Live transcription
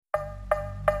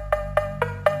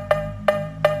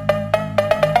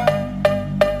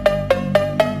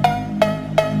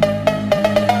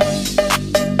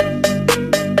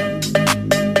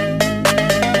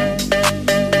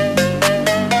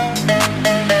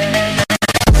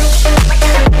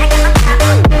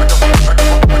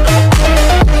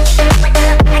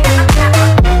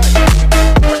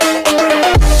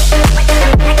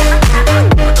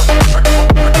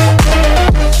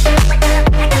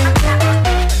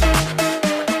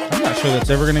intro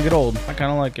that's ever going to get old. I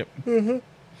kind of like it. Mm-hmm.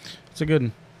 It's a good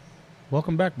one.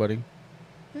 Welcome back, buddy.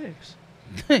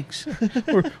 Thanks.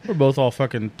 we're both all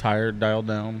fucking tired, dialed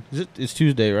down. It's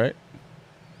Tuesday, right?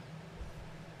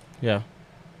 Yeah.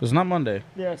 It's not Monday.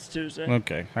 Yeah, it's Tuesday.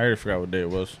 Okay. I already forgot what day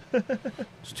it was.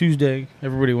 It's Tuesday.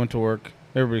 Everybody went to work.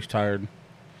 Everybody's tired.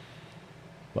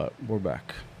 But we're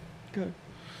back. Good.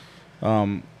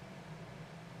 I'm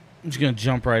just going to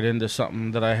jump right into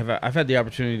something that I've had the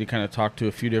opportunity to kind of talk to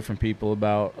a few different people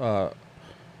about.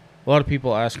 A lot of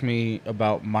people ask me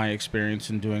about my experience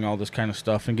in doing all this kind of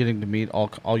stuff and getting to meet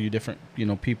all you different,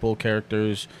 people,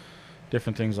 characters,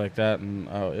 different things like that. And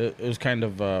it was kind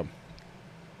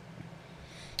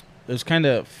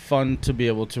of fun to be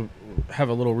able to have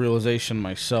a little realization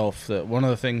myself that one of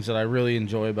the things that I really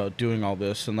enjoy about doing all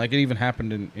this, and like it even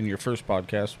happened in your first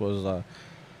podcast, was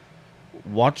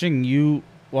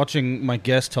watching my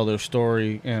guests tell their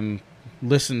story and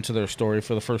listen to their story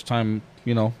for the first time,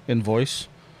 in voice.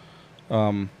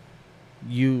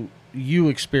 You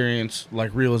experience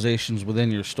like realizations within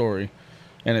your story,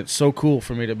 and it's so cool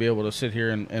for me to be able to sit here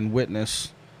and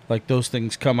witness like those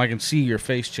things come. I can see your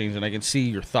face change, and I can see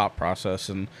your thought process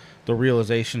and the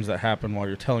realizations that happen while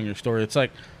you're telling your story. It's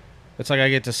like I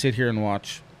get to sit here and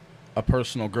watch a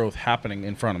personal growth happening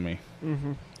in front of me.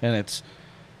 Mm-hmm. And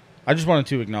I just wanted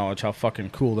to acknowledge how fucking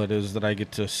cool that is, that I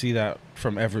get to see that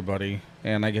from everybody,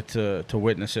 and I get to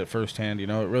witness it firsthand. It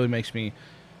really makes me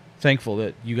thankful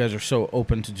that you guys are so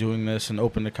open to doing this and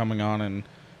open to coming on and,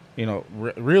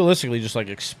 realistically just like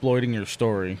exploiting your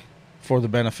story for the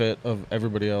benefit of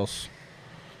everybody else.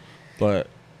 But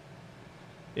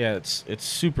yeah, it's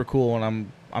super cool,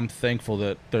 and I'm thankful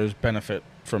that there's benefit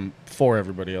for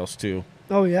everybody else too.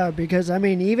 Oh yeah, because I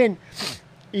mean,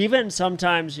 even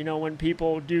sometimes, when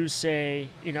people do say,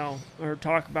 or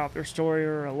talk about their story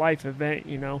or a life event,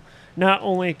 not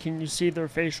only can you see their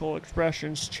facial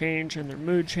expressions change and their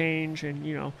mood change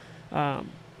and,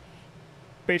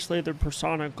 basically their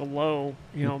persona glow,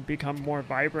 become more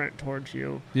vibrant towards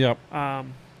you. Yep.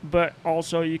 But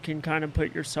also you can kind of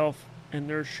put yourself in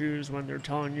their shoes when they're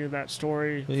telling you that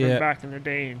story from back in the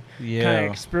day and kind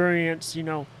of experience,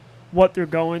 what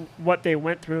they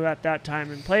went through at that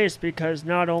time and place, because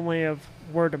not only of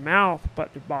word of mouth,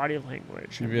 but their body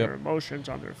language and their emotions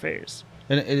on their face.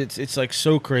 And it's like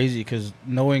so crazy, because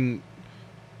knowing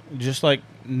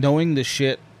the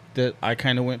shit that I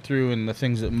kind of went through and the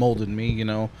things that molded me,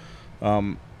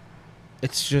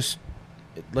 it's just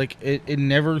like it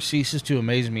never ceases to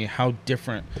amaze me how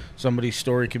different somebody's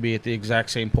story could be at the exact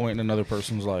same point in another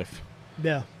person's life.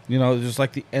 Yeah. There's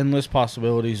like the endless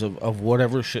possibilities of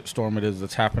whatever shitstorm it is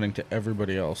that's happening to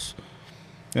everybody else.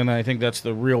 And I think that's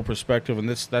the real perspective, and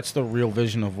that's the real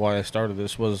vision of why I started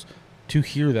this, was to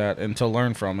hear that and to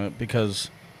learn from it, because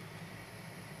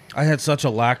I had such a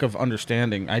lack of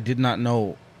understanding. I did not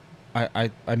know.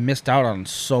 I missed out on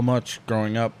so much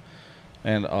growing up,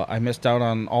 and I missed out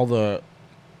on all the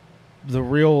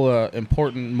real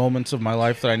important moments of my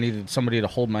life that I needed somebody to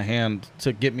hold my hand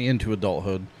to get me into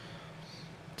adulthood.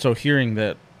 So hearing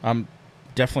that I'm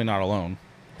definitely not alone,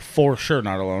 for sure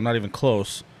not alone, not even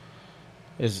close,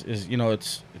 is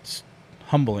it's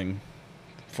humbling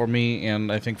for me,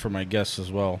 and I think for my guests as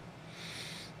well.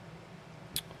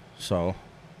 So,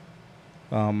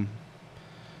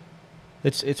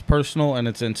 it's personal and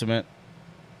it's intimate,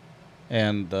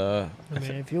 and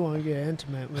if you want to get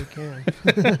intimate, we can.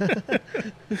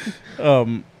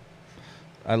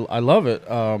 I love it,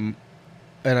 and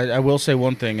I will say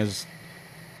one thing is,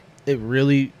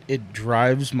 it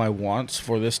drives my wants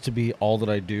for this to be all that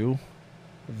I do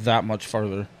that much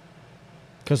farther.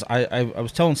 Because I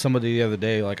was telling somebody the other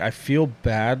day, like, I feel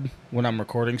bad when I'm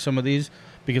recording some of these,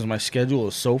 because my schedule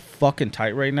is so fucking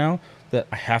tight right now that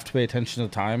I have to pay attention to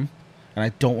time, and I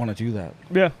don't want to do that.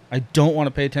 Yeah. I don't want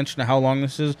to pay attention to how long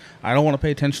this is. I don't want to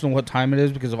pay attention to what time it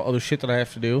is because of other shit that I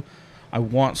have to do. I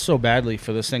want so badly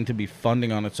for this thing to be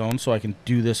funding on its own so I can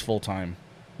do this full time.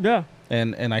 Yeah.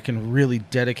 And I can really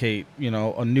dedicate,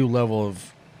 a new level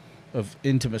of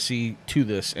intimacy to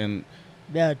this, and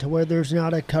to where there's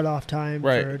not a cutoff time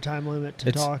right. or a time limit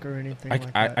to talk or anything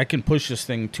like that. I can push this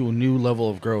thing to a new level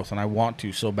of growth, and I want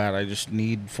to so bad. I just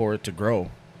need for it to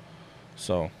grow.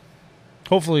 So,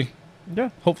 hopefully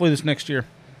this next year.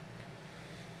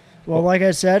 Well, like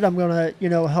I said, I'm going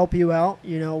to, help you out,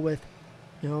 with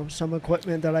some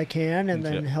equipment that I can, and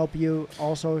then help you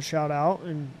also shout out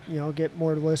and, get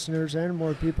more listeners in,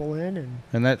 more people in.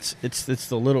 And it's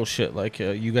the little shit. Like,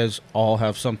 you guys all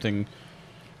have something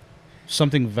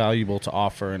valuable to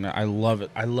offer, and I love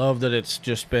it. I love that it's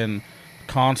just been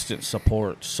constant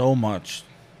support so much,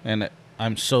 and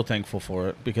I'm so thankful for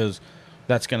it, because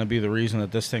that's going to be the reason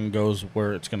that this thing goes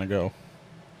where it's going to go.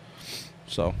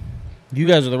 So, you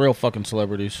guys are the real fucking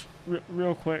celebrities.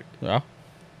 Real quick. Yeah?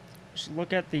 Just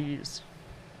look at these.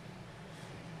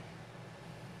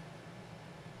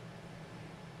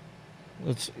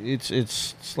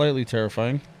 It's slightly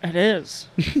terrifying. It is.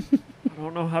 I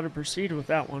don't know how to proceed with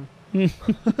that one.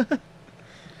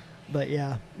 But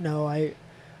yeah, no, I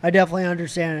definitely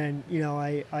understand, and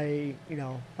I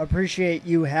appreciate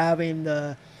you having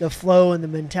the flow and the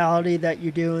mentality that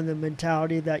you do, and the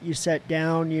mentality that you set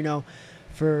down,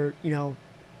 for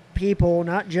people,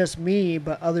 not just me,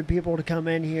 but other people to come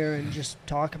in here and just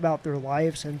talk about their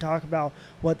lives and talk about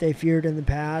what they feared in the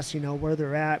past, where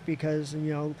they're at, because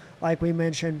like we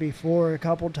mentioned before a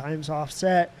couple times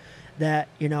offset, that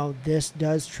this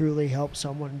does truly help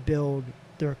someone build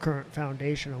their current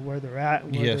foundation of where they're at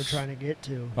and where they're trying to get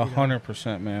to.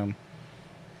 100%, man.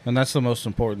 And that's the most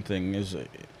important thing, is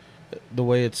the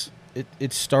way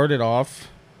it started off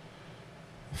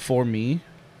for me.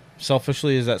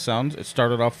 Selfishly as that sounds, it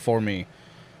started off for me.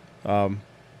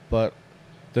 But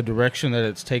the direction that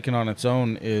it's taken on its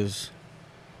own is,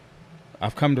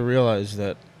 I've come to realize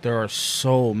that there are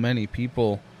so many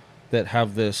people that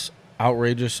have this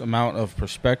outrageous amount of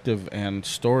perspective and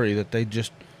story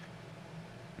that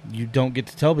you don't get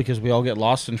to tell, because we all get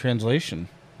lost in translation.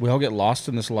 We all get lost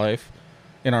in this life,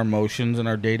 in our emotions, in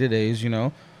our day-to-days,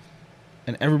 and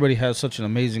everybody has such an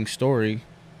amazing story.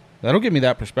 That'll give me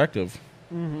that perspective.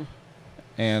 Mm-hmm.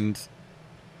 And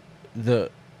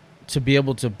to be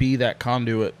able to be that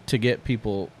conduit to get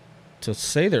people to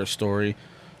say their story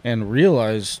and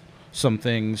realize some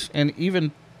things, and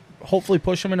even hopefully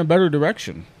push them in a better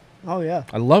direction. Oh yeah,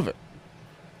 I love it,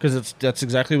 because that's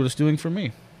exactly what it's doing for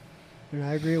me. And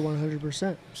I agree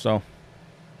 100%. So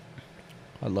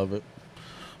I love it.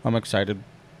 I'm excited.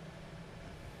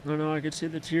 I know, I could see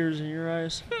the tears in your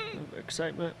eyes of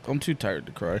excitement. I'm too tired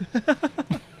to cry.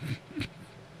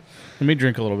 Let me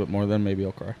drink a little bit more, then maybe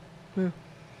I'll cry. Yeah.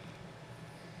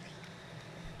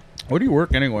 Where do you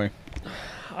work anyway?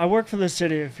 I work for the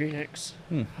city of Phoenix.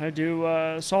 I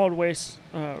do solid waste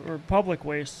or public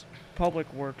works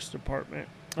department.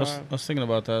 I was thinking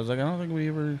about that. I was like, I don't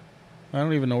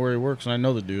even know where he works, and I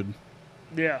know the dude.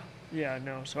 Yeah,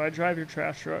 no. So I drive your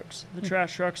trash trucks. The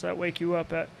trash trucks that wake you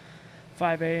up at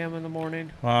 5 a.m. in the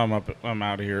morning. Well, I'm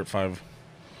out of here at 5.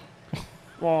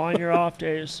 Well, on your off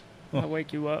days, I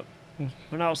wake you up.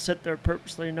 And I'll sit there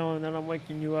purposely knowing that I'm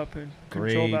waking you up and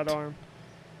control that arm.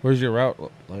 Where's your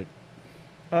route like?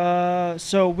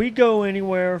 So we go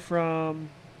anywhere from...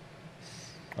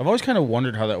 I've always kind of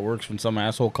wondered how that works when some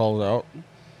asshole calls out.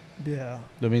 Yeah.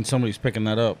 That means somebody's picking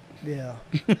that up. Yeah.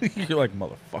 You're like,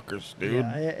 motherfuckers, dude.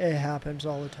 Yeah, it happens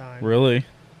all the time. Really?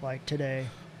 Like today.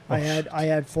 I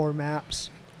had 4 maps,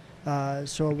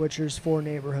 which is 4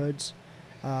 neighborhoods.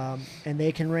 And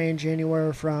they can range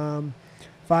anywhere from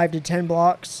 5 to 10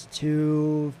 blocks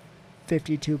to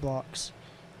 52 blocks.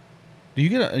 Do you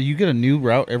get a new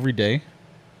route every day?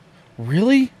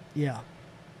 Really? Yeah.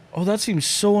 Oh, that seems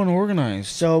so unorganized.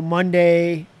 So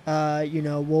Monday,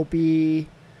 will be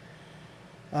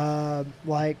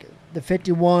like the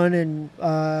 51 and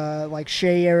like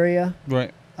Shea area.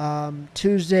 Right.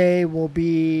 Tuesday will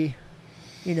be,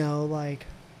 like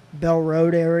Bell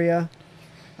Road area.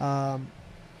 Bell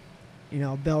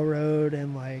Road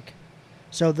and like...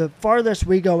 So the farthest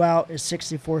we go out is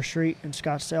 64th Street in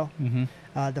Scottsdale.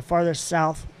 Mm-hmm. The farthest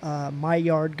south my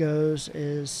yard goes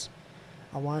is,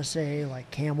 I want to say, like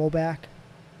Camelback.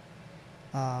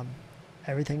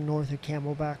 Everything north of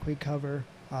Camelback we cover.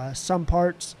 Some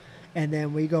parts. And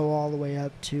then we go all the way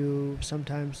up to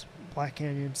sometimes Black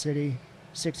Canyon City,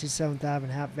 67th Ave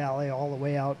and Hap Valley, all the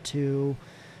way out to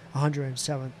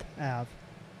 107th Ave.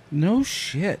 No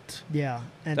shit. Yeah.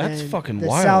 And that's then fucking the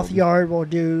wild. South Yard will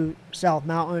do South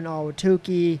Mountain,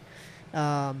 Ahwatukee.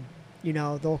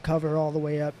 They'll cover all the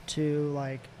way up to,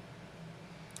 like,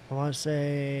 I want to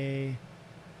say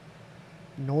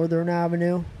Northern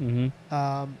Avenue.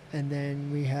 Mm-hmm. And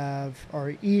then we have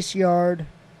our East Yard,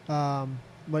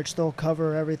 which they'll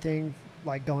cover everything,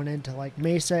 like going into, like,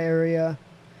 Mesa area.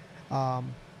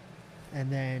 And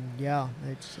then, yeah,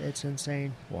 it's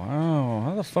insane. Wow.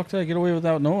 How the fuck did I get away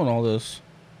without knowing all this?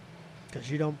 Because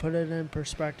you don't put it in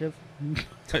perspective.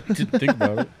 I didn't think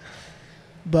about it.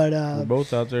 But we're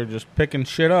both out there just picking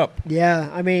shit up. Yeah,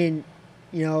 I mean,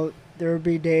 there would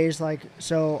be days like...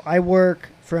 So I work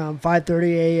from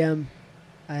 5:30 a.m.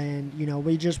 and,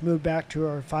 we just moved back to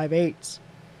our 5/8s.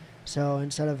 So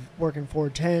instead of working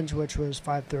 410s, which was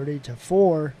 5:30 to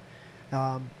 4,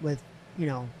 with,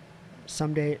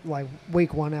 someday, like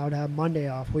week 1, I would have Monday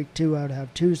off. Week 2, I would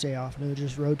have Tuesday off, and it would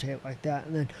just rotate like that.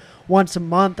 And then once a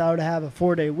month, I would have a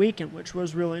 4-day weekend, which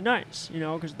was really nice,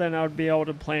 because then I would be able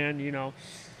to plan,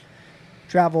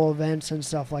 travel events and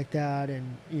stuff like that,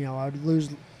 and I would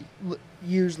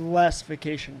use less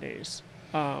vacation days.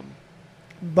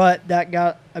 But that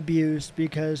got abused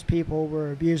because people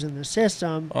were abusing the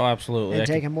system. Oh, absolutely. And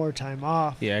taking more time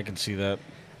off. Yeah, I can see that.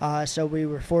 So we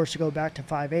were forced to go back to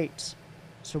 5/8,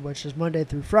 so which is Monday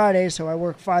through Friday. So I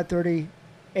work 5:30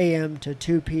 a.m. to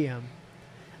 2 p.m.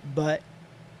 But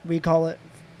we call it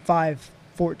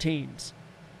 5/14s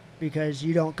because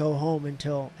you don't go home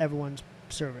until everyone's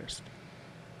serviced.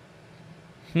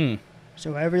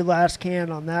 So every last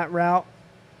can on that route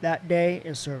that day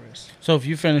is serviced. So if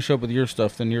you finish up with your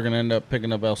stuff, then you're going to end up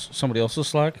picking up somebody else's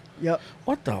slack? Yep.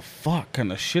 What the fuck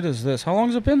kind of shit is this? How long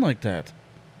has it been like that?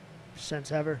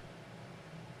 Since ever.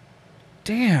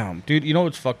 Damn. Dude, you know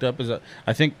what's fucked up is that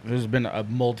I think there's been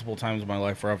multiple times in my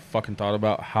life where I've fucking thought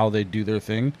about how they do their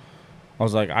thing. I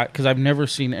was like, because I've never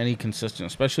seen any consistent,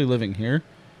 especially living here.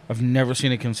 I've never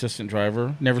seen a consistent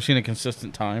driver, never seen a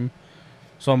consistent time.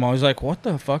 So I'm always like, what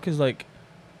the fuck is like,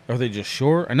 are they just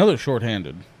short? I know they're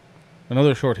short-handed.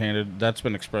 That's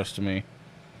been expressed to me.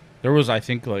 There was, I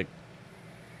think, like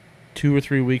 2 or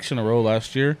 3 weeks in a row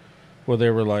last year where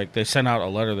they were like, they sent out a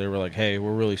letter. They were like, hey,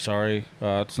 we're really sorry.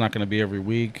 It's not going to be every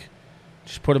week.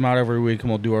 Just put them out every week and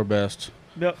we'll do our best.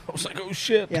 Yep. I was like, oh,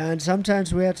 shit. Yeah, and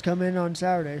sometimes we have to come in on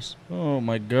Saturdays. Oh,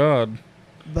 my God.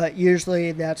 But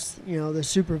usually that's, the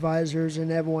supervisors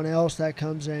and everyone else that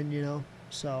comes in,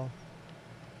 so.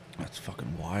 That's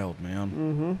fucking wild, man.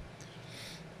 Mm-hmm.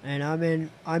 And I'm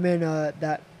in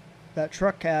that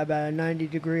truck cab at a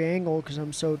 90-degree angle because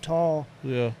I'm so tall.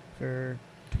 Yeah. For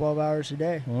 12 hours a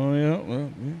day. Oh, yeah.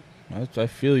 Well, yeah. I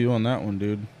feel you on that one,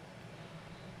 dude.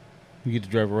 You get to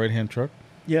drive a right-hand truck?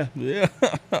 Yeah. Yeah.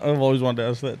 I've always wanted to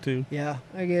ask that, too. Yeah.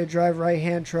 I get to drive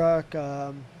right-hand truck.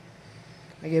 I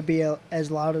get to be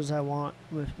as loud as I want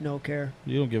with no care.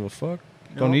 You don't give a fuck?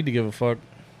 No. Don't need to give a fuck.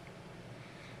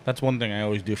 That's one thing I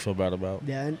always do feel bad about.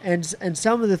 Yeah, and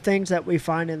some of the things that we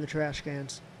find in the trash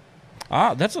cans.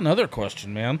 That's another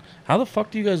question, man. How the fuck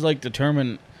do you guys, like,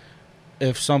 determine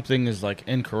if something is, like,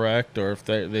 incorrect or if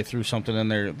they threw something in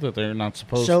there that they're not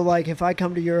supposed to? So, like, if I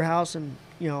come to your house and,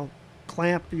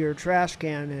 clamp your trash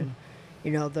can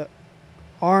and, the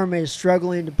arm is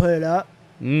struggling to put it up,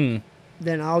 then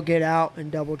I'll get out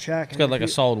and double check. It's got, like, a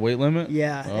solid weight limit?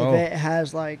 Yeah. Oh. If it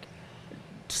has, like,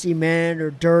 cement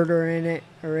or dirt or in it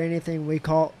or anything, we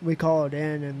call it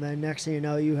in, and then next thing you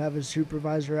know, you have a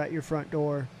supervisor at your front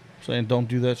door saying don't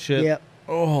do that shit. Yep.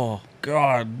 Oh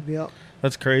God. Yep.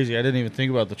 That's crazy. I didn't even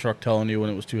think about the truck telling you when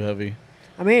it was too heavy.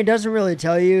 I mean, it doesn't really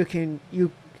tell you. You can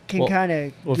kind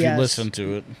of if you listen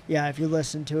to it. Yeah, if you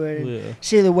listen to it and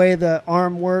see the way the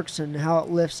arm works and how it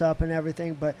lifts up and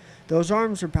everything. But those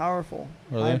arms are powerful.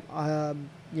 Are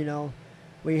they?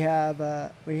 We have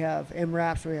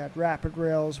MRAPs, we have rapid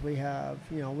rails, we have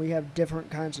different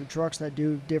kinds of trucks that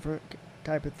do different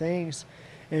type of things.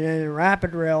 And then in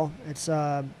rapid rail, it's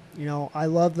I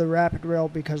love the rapid rail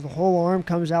because the whole arm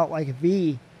comes out like a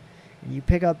V. And you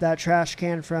pick up that trash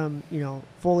can from,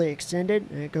 fully extended,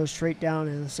 and it goes straight down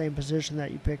in the same position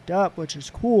that you picked up, which is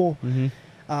cool.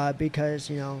 Mm-hmm. Because,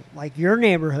 like your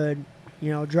neighborhood,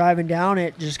 driving down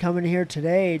it, just coming here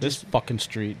today. This fucking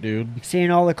street, dude.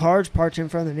 Seeing all the cars parked in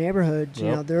front of the neighborhoods.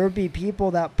 Yep. There would be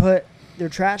people that put their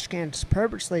trash cans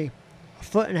purposely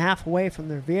 1.5 feet away from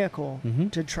their vehicle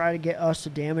to try to get us to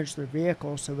damage their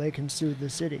vehicle so they can sue the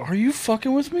city. Are you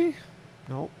fucking with me?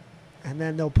 Nope. And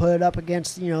then they'll put it up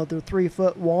against, their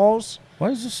 3-foot walls. Why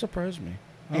does this surprise me?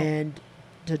 Oh. And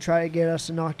to try to get us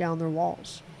to knock down their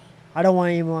walls. I don't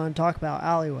even want to talk about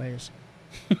alleyways.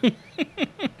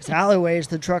 Because alleyways,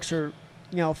 the trucks are,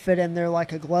 fit in there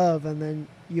like a glove, and then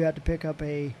you have to pick up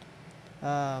a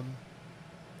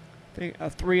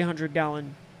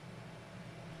 300-gallon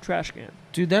trash can.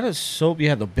 Dude, that is so...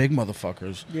 Yeah, the big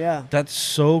motherfuckers. Yeah. That's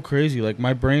so crazy. Like,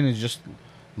 my brain is just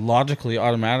logically,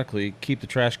 automatically keep the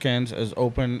trash cans as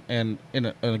open and in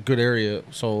a good area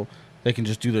so they can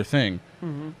just do their thing.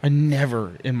 Mm-hmm. I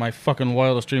never, in my fucking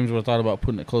wildest dreams, would have thought about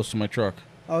putting it close to my truck.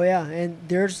 Oh yeah, and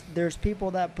there's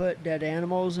people that put dead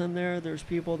animals in there. There's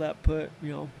people that put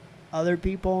other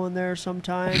people in there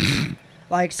sometimes,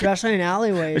 like especially in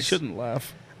alleyways. I shouldn't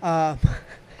laugh.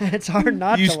 It's hard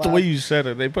not to laugh. The way you said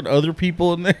it, they put other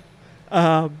people in there.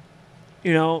 And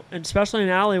especially in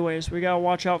alleyways, we gotta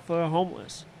watch out for the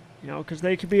homeless. Because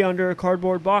they could be under a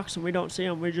cardboard box and we don't see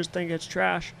them. We just think it's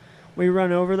trash. We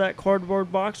run over that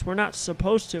cardboard box. We're not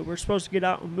supposed to. We're supposed to get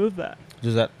out and move that.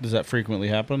 Does that frequently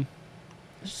happen?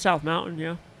 South Mountain,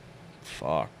 yeah.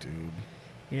 Fuck, dude.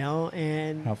 You know,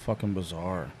 and how fucking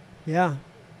bizarre. Yeah.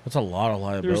 That's a lot of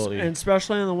liability. And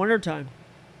especially in the wintertime.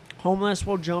 Homeless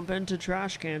will jump into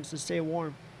trash cans to stay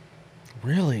warm.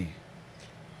 Really?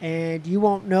 And you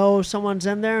won't know someone's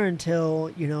in there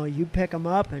until, you know, you pick them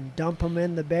up and dump them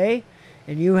in the bay.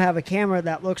 And you have a camera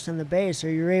that looks in the bay, so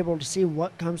you're able to see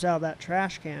what comes out of that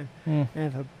trash can. And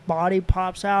if a body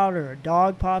pops out or a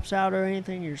dog pops out or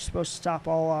anything, you're supposed to stop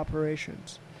all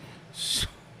operations. So,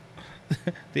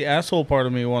 the asshole part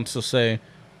of me wants to say,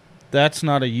 that's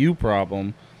not a you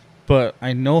problem, but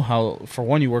I know how, for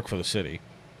one, you work for the city.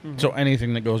 Mm-hmm. So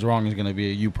anything that goes wrong is going to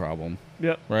be a you problem.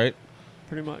 Yep. Right?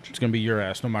 Pretty much. It's going to be your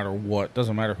ass no matter what.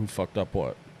 Doesn't matter who fucked up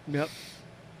what. Yep.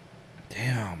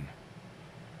 Damn.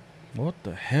 What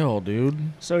the hell,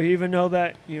 dude? So even though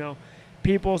that, you know,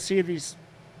 people see these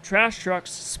trash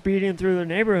trucks speeding through the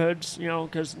neighborhoods, you know,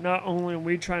 because not only are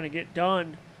we trying to get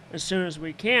done as soon as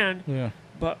we can,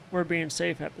 but we're being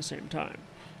safe at the same time.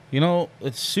 You know,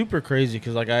 it's super crazy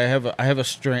because like I have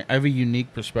a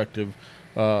unique perspective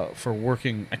for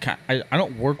working. I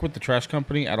don't work with the trash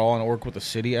company at all. I don't work with the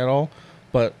city at all,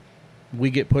 but we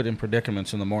get put in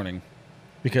predicaments in the morning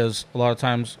because a lot of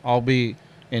times I'll be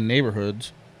in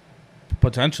neighborhoods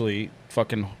potentially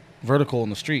fucking vertical in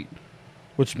the street,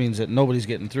 which means that nobody's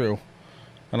getting through.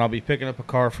 And I'll be picking up a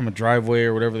car from a driveway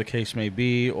or whatever the case may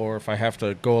be, or if I have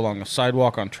to go along a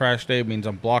sidewalk on trash day, it means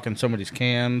I'm blocking somebody's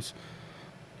cans.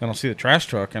 And I'll see the trash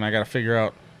truck, and I got to figure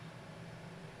out,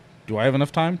 do I have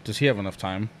enough time? Does he have enough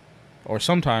time? Or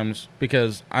sometimes,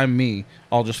 because I'm me,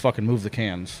 I'll just fucking move the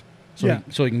cans so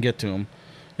he can get to them.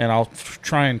 And I'll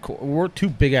try and... we're two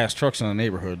big-ass trucks in the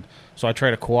neighborhood, so I try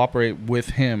to cooperate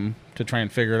with him to try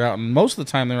and figure it out. And most of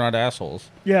the time, they're not assholes.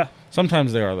 Yeah.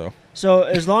 Sometimes they are, though. So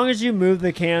as long as you move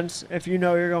the cans, if you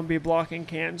know you're going to be blocking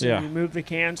cans, and you move the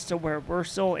cans to where we're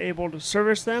still able to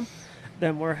service them,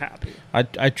 then we're happy.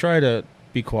 I try to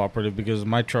be cooperative because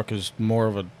my truck is more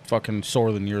of a fucking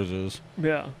sore than yours is.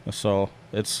 Yeah. So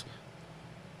it's...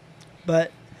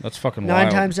 But... that's fucking 9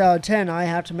 wild. times out of 10, I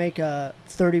have to make a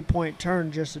 30-point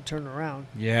turn just to turn around.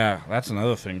 Yeah, that's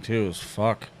another thing, too, is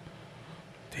fuck.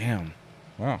 Damn.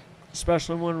 Wow.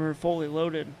 Especially when we're fully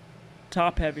loaded.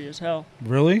 Top heavy as hell.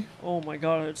 Really? Oh my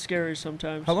god, it's scary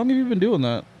sometimes. How long have you been doing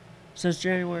that? Since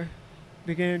January.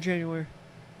 Beginning of January.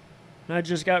 And I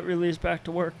just got released back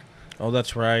to work. Oh,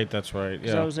 that's right, yeah.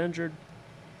 Because I was injured.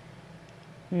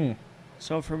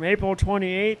 So from April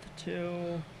 28th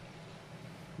to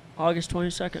August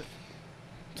 22nd.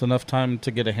 It's enough time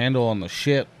to get a handle on the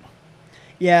shit.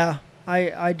 Yeah,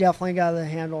 I definitely got the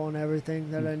handle on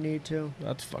everything that I need to.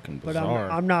 That's fucking bizarre.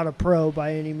 But I'm not a pro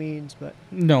by any means, but...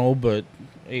 No, but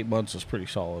 8 months is pretty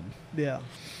solid. Yeah.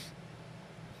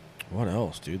 What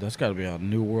else, dude? That's got to be a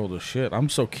new world of shit. I'm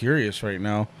so curious right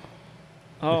now.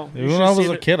 Oh, when I was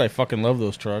a kid, I fucking loved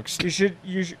those trucks. You should.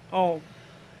 Oh,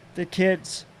 the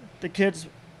kids,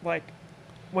 like,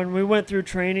 when we went through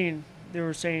training, they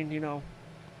were saying, you know,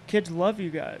 kids love you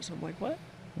guys. I'm like, what?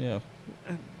 Yeah.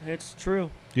 It's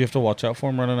true. Do you have to watch out for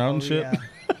them running out and shit? Yeah.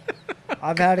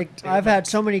 I've had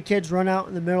so many kids run out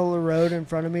in the middle of the road in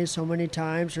front of me so many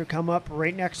times, or come up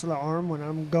right next to the arm when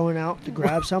I'm going out to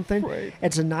grab something. Right.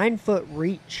 It's a 9-foot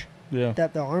reach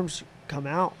that the arms come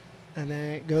out, and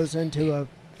then it goes into a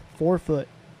 4-foot,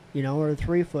 you know, or a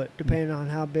 3-foot, depending on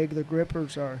how big the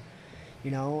grippers are,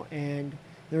 you know. And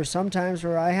there's some times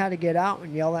where I had to get out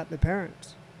and yell at the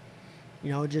parents,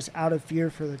 you know, just out of fear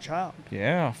for the child.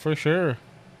 Yeah, for sure.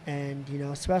 And, you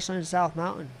know, especially in South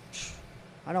Mountain,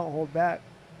 I don't hold back.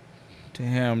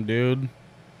 Damn, dude.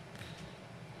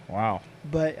 Wow.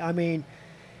 But, I mean,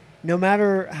 no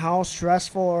matter how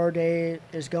stressful our day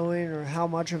is going or how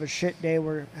much of a shit day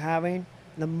we're having,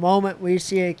 the moment we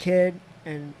see a kid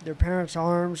and their parents'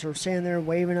 arms are standing there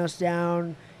waving us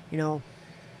down, you know,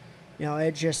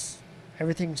 it just,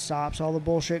 everything stops. All the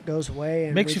bullshit goes away.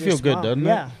 And makes you feel good, doesn't it?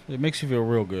 Yeah. It makes you feel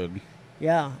real good.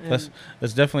 Yeah. That's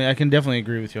definitely, I can definitely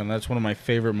agree with you on that. That's one of my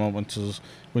favorite moments is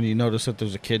when you notice that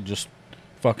there's a kid just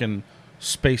fucking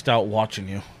spaced out watching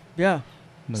you. Yeah.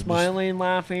 Smiling,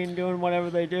 laughing, doing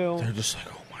whatever they do. They're just like,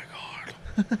 oh my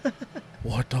God.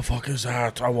 What the fuck is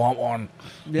that? I want one.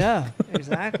 Yeah,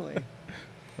 exactly.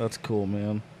 That's cool,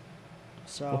 man.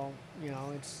 So, you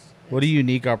know, it's what a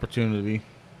unique opportunity.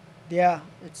 Yeah,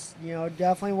 it's, you know,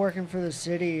 definitely working for the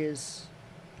city is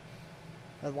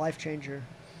a life changer.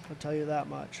 I'll tell you that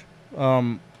much.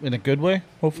 In a good way,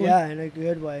 hopefully. Yeah, in a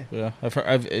good way. Yeah,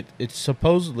 it's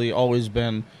supposedly always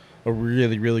been a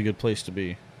really, really good place to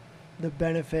be. The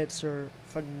benefits are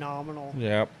phenomenal.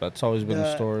 Yeah, that's always been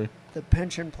the story. The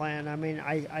pension plan, I mean,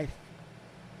 I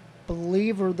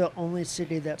believe we're the only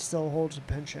city that still holds a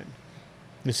pension.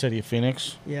 The city of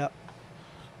Phoenix? Yep.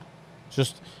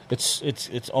 Just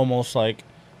it's almost like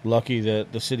lucky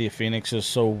that the city of Phoenix is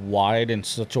so wide in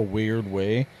such a weird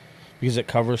way because it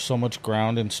covers so much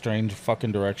ground in strange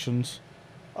fucking directions.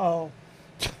 Oh,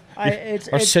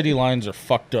 Our city lines are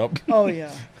fucked up. Oh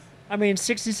yeah, I mean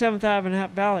 67th Ave and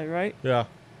Happ Valley, right? Yeah.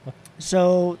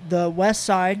 So the west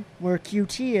side where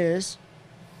QT is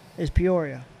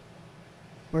Peoria.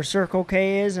 Where Circle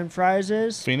K is and Fry's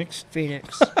is Phoenix.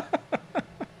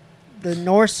 The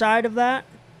north side of that,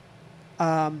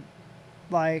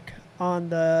 like on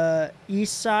the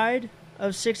east side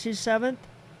of 67th,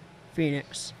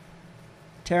 Phoenix.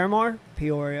 Terramar,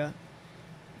 Peoria.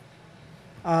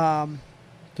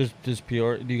 Does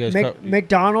Peoria? Do you guys?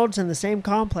 McDonald's in the same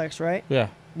complex, right? Yeah.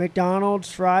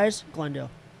 McDonald's, Fry's, Glendale.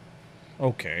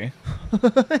 Okay.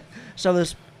 So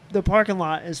the parking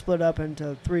lot is split up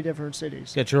into 3 different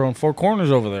cities. Got your own 4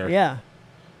 corners over there. Yeah.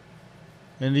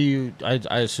 And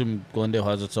I assume Glendale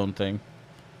has its own thing.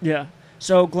 Yeah.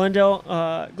 So Glendale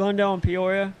and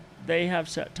Peoria, they have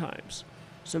set times.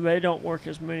 So they don't work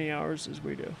as many hours as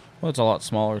we do. Well, it's a lot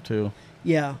smaller too.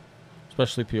 Yeah.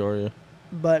 Especially Peoria.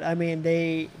 But I mean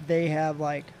they have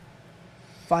like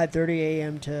 5:30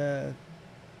 a.m. to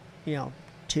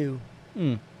 2.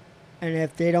 Hmm. And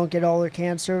if they don't get all their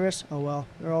can service, oh well,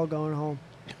 they're all going home.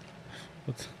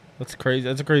 That's crazy.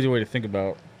 That's a crazy way to think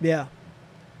about. Yeah.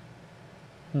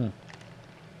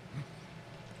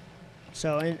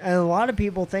 So, and a lot of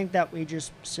people think that we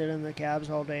just sit in the cabs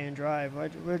all day and drive,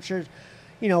 which is,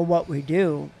 what we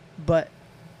do. But,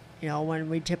 when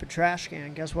we tip a trash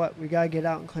can, guess what? We got to get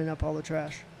out and clean up all the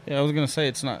trash. Yeah, I was going to say,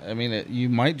 it's not, I mean, you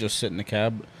might just sit in the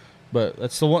cab, but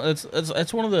that's the one,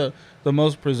 it's one of the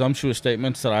most presumptuous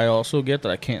statements that I also get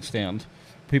that I can't stand.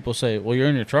 People say, well, you're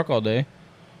in your truck all day.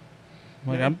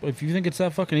 I'm like, if you think it's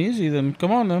that fucking easy, then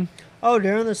come on, then. Oh,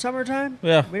 during the summertime?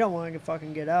 Yeah. We don't want to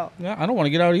fucking get out. Yeah, I don't want to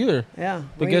get out either. Yeah.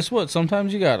 But guess what?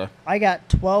 Sometimes you gotta. I got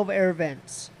 12 air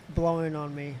vents blowing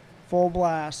on me, full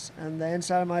blast, and the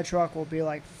inside of my truck will be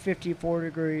like 54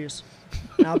 degrees.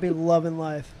 And I'll be loving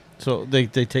life. So they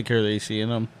take care of the AC in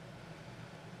them?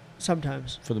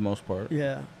 Sometimes. For the most part.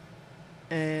 Yeah.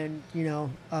 And,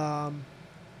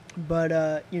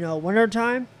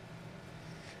 wintertime,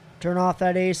 turn off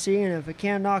that AC, and if a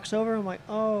can knocks over, I'm like,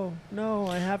 oh, no,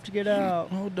 I have to get out.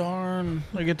 Oh, darn.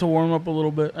 I get to warm up a little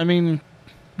bit. I mean...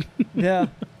 Yeah.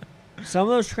 Some of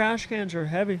those trash cans are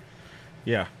heavy.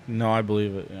 Yeah. No, I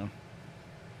believe it, yeah.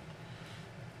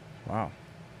 Wow.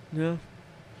 Yeah.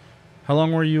 How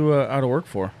long were you out of work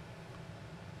for?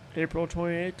 April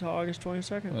 28th to August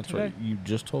 22nd. That's today. right. You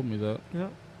just told me that. Yeah.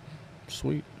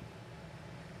 Sweet.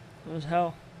 That was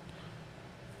hell.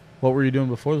 What were you doing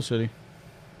before the city?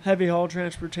 Heavy haul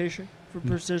transportation for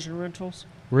Precision Rentals.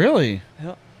 Really?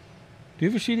 Yep. Do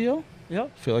you have a CDL?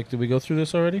 Yep. Feel like, did we go through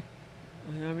this already?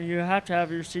 I mean, you have to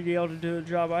have your CDL to do the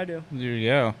job I do.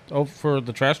 Yeah. Oh, for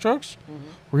the trash trucks?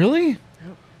 Mm-hmm. Really?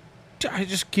 Yep. It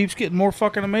just keeps getting more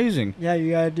fucking amazing. Yeah,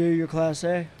 you gotta do your Class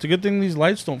A. It's a good thing these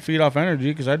lights don't feed off energy,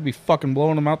 because I'd be fucking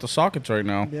blowing them out the sockets right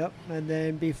now. Yep. And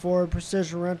then before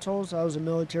Precision Rentals, I was a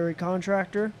military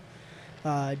contractor,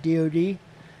 DOD.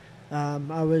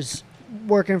 I was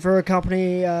working for a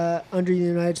company under the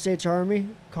United States Army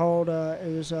called,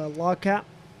 it was LogCap.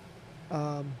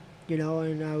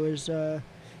 And I was,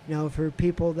 for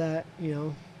people that,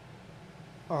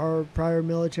 are prior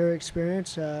military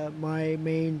experience, my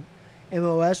main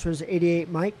MOS was 88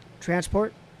 Mike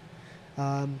transport.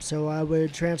 So I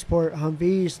would transport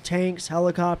Humvees, tanks,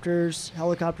 helicopters,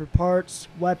 helicopter parts,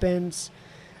 weapons,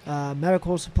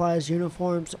 medical supplies,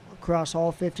 uniforms across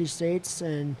all 50 states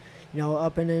and,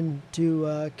 up and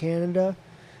into Canada,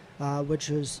 which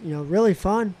was, really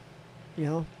fun.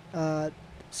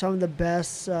 Some of the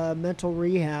best mental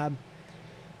rehab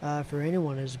for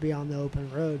anyone is to be on the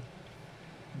open road.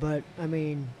 But, I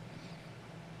mean,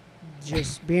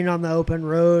 just being on the open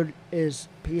road is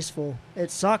peaceful. It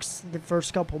sucks the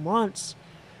first couple months,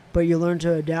 but you learn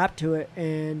to adapt to it.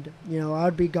 And,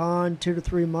 I'd be gone 2 to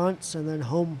 3 months and then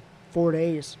home 4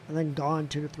 days and then gone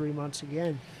 2 to 3 months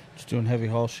again. Just doing heavy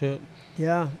haul shit?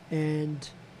 Yeah, and,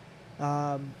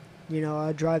 I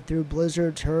drive through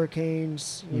blizzards,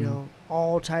 hurricanes,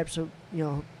 all types of,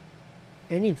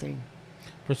 anything.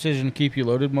 Precision keep you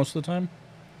loaded most of the time?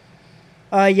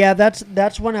 Yeah,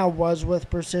 that's when I was with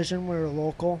Precision. We were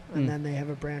local, and then they have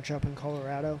a branch up in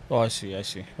Colorado. Oh, I see.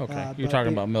 Okay, you're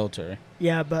talking about military.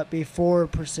 Yeah, but before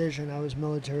Precision, I was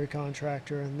military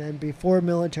contractor, and then before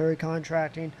military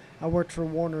contracting, I worked for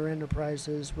Warner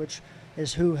Enterprises, which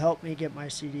is who helped me get my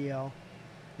CDL,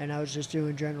 and I was just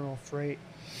doing general freight,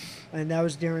 and that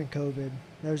was during COVID.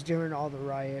 That was during all the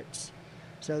riots,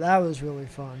 so that was really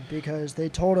fun because they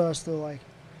told us, they're like,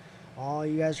 oh,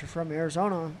 you guys are from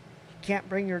Arizona. You can't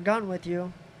bring your gun with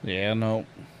you. Yeah, no.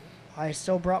 I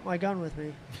still brought my gun with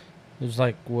me. There's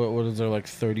like, what is there, like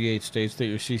 38 states that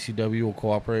your CCW will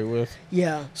cooperate with?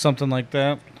 Yeah. Something like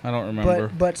that? I don't remember.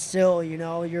 But still, you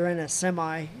know, you're in a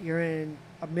semi. You're in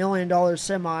 $1 million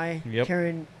semi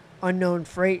carrying unknown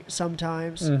freight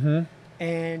sometimes. Mm-hmm.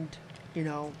 And, you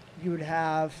know, you would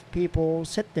have people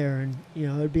sit there and, you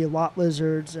know, it'd be lot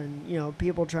lizards and, you know,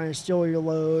 people trying to steal your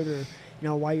load or, you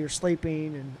know, while you're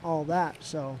sleeping and all that.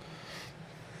 So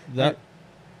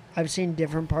I've seen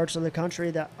different parts of the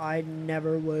country that I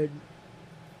never would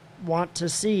want to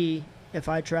see if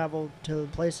I traveled to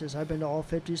places. I've been to all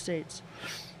 50 states.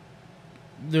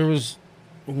 There was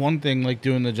one thing, like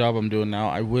doing the job I'm doing now,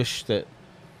 I wish that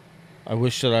I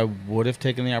would have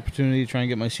taken the opportunity to try and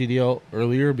get my CDL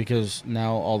earlier, because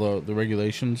now all the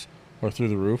regulations are through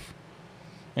the roof,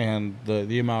 and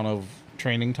the amount of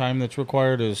training time that's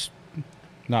required is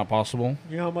not possible.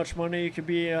 You know how much money you could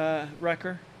be a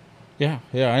wrecker? Yeah,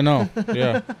 I know.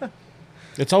 Yeah.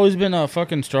 It's always been a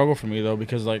fucking struggle for me, though,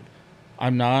 because, like,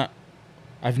 I've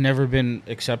never been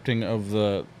accepting of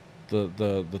the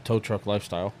tow truck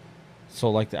lifestyle. So,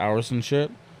 like, the hours and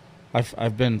shit, I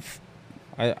don't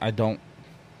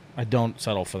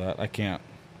settle for that. I can't.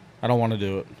 I don't want to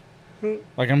do it.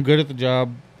 Like, I'm good at the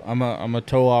job. I'm a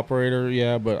tow operator,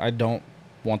 yeah, but I don't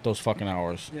want those fucking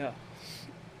hours. Yeah.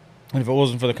 And if it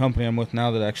wasn't for the company I'm with now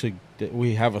that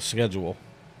we have a schedule,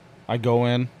 I go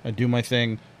in, I do my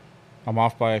thing, I'm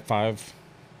off by 5,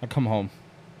 I come home.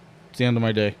 It's the end of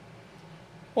my day.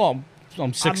 Well,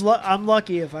 I'm 6. I'm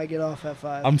lucky if I get off at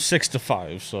 5. I'm 6 to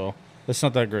 5, so that's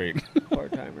not that great.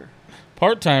 Part-timer.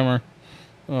 Part-timer.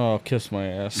 Oh, kiss my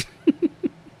ass.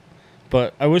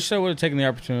 But I wish I would have taken the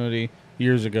opportunity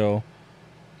years ago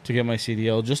to get my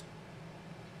CDL. Just,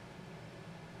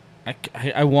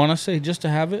 I want to say just to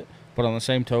have it, but on the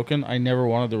same token, I never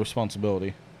wanted the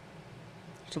responsibility.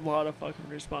 It's a lot of fucking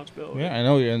responsibility. Yeah, I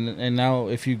know. And now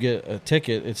if you get a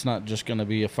ticket, it's not just going to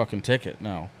be a fucking ticket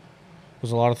now.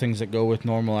 There's a lot of things that go with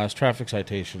normal-ass traffic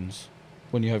citations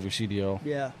when you have your CDL.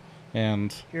 Yeah.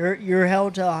 And you're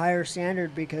held to a higher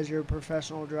standard because you're a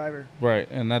professional driver. Right,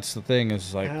 and that's the thing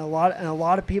is like, and a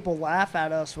lot of people laugh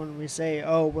at us when we say,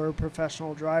 "Oh, we're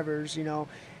professional drivers," you know,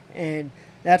 and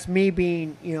that's me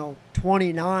being, you know,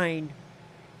 29.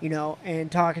 You know,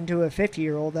 and talking to a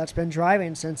 50-year-old that's been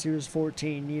driving since he was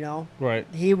 14, you know. Right.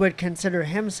 He would consider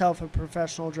himself a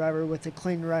professional driver with a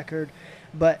clean record,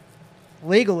 but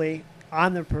legally,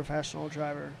 I'm the professional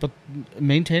driver. But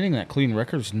maintaining that clean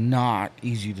record is not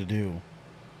easy to do.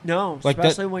 No, like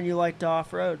especially when you like to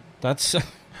off-road. That's a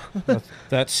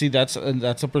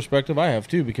perspective I have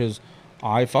too, because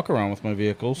I fuck around with my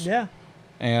vehicles. Yeah.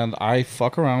 And I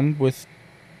fuck around with,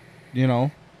 you know,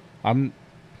 I'm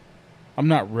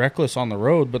not reckless on the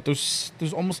road, but there's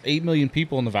almost 8 million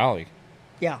people in the valley.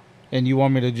 Yeah. And you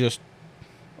want me to just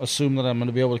assume that I'm going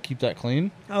to be able to keep that clean?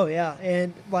 Oh, yeah.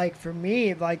 And, like, for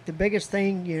me, like, the biggest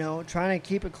thing, you know, trying to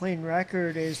keep a clean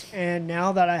record is, and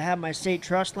now that I have my state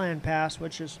trust land pass,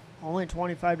 which is only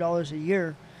 $25 a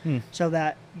year, so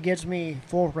that gives me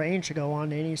full range to go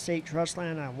on to any state trust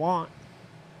land I want.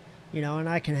 You know, and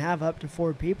I can have up to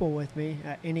 4 people with me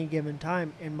at any given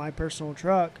time in my personal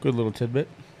truck. Good little tidbit.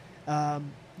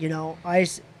 You know,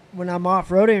 when I'm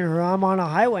off-roading or I'm on a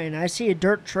highway and I see a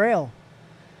dirt trail,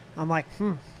 I'm like,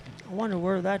 I wonder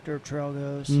where that dirt trail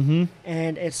goes. Mm-hmm.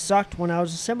 And it sucked when I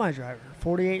was a semi-driver,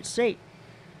 48 state.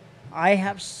 I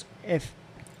have, if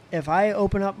I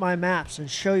open up my maps and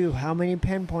show you how many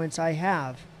pinpoints I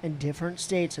have in different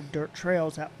states of dirt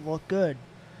trails that look good,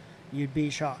 you'd be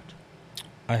shocked.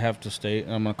 I have to state,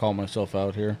 and I'm going to call myself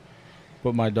out here,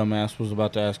 but my dumb ass was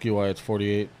about to ask you why it's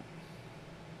 48.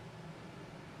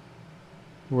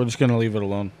 We're just going to leave it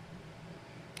alone.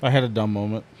 I had a dumb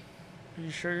moment. Are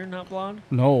you sure you're not blonde?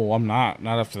 No, I'm not.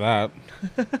 Not after that.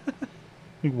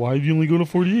 Like, why did you only go to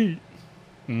 48?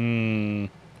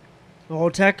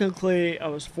 Well, technically, I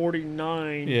was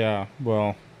 49. Yeah,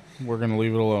 well, we're going to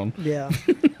leave it alone. Yeah.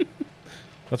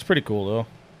 That's pretty cool, though.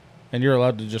 And you're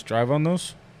allowed to just drive on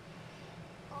those?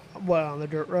 What, on the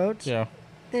dirt roads? Yeah.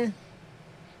 Eh.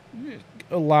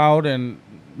 Allowed and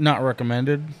not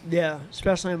recommended. Yeah,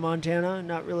 especially in Montana,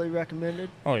 not really recommended.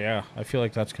 Oh, yeah. I feel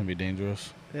like that's going to be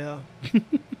dangerous. Yeah.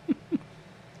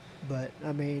 But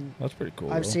I mean, that's pretty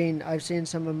cool. I've seen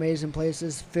some amazing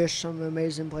places, fish some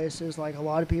amazing places. Like, a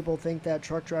lot of people think that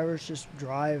truck drivers just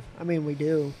drive. I mean, we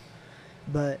do,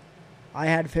 but I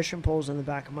had fishing poles in the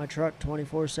back of my truck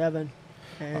 24/7.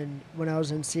 And when I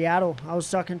was in Seattle, I was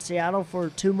stuck in Seattle for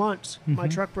 2 months. Mm-hmm. My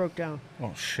truck broke down.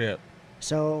 Oh shit!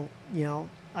 So, you know,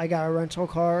 I got a rental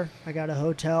car, I got a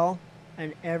hotel,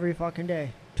 and every fucking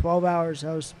day, 12 hours.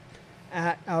 I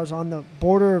was on the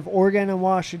border of Oregon and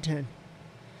Washington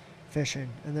fishing.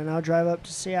 And then I'll drive up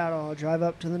to Seattle. I'll drive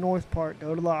up to the North Park,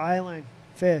 go to the island,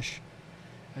 fish.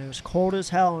 And it was cold as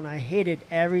hell, and I hated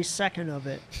every second of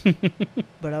it.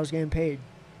 But I was getting paid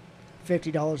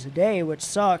 $50 a day, which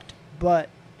sucked. But,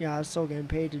 yeah, I was still getting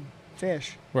paid to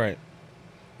fish. Right.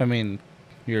 I mean,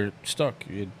 you're stuck.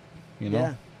 You know?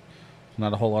 Yeah.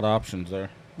 Not a whole lot of options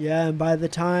there. Yeah, and by the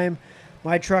time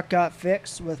my truck got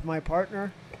fixed with my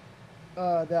partner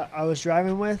that I was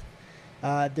driving with,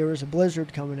 there was a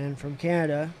blizzard coming in from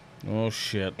Canada. Oh,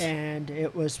 shit. And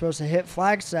it was supposed to hit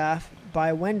Flagstaff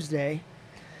by Wednesday.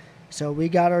 So we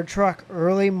got our truck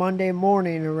early Monday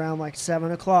morning around like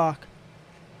 7 o'clock.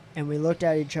 And we looked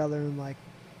at each other and like,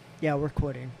 yeah, we're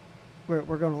quitting. We're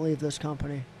going to leave this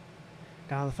company.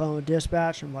 Got on the phone with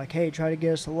dispatch. I'm like, hey, try to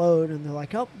get us a load. And they're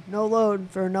like, oh, no load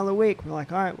for another week. We're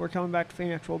like, all right, we're coming back to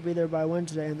Phoenix. We'll be there by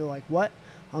Wednesday. And they're like, what?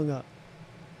 Hung up.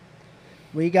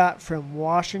 We got from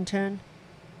Washington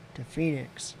to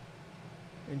Phoenix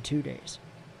in 2 days.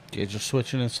 You just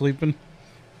switching and sleeping?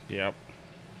 Yep.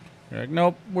 You're like,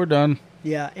 nope, we're done.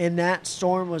 Yeah, and that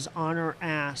storm was on our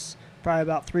ass. Probably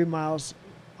about 3 miles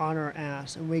on our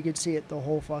ass. And we could see it the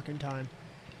whole fucking time.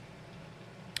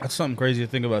 That's something crazy to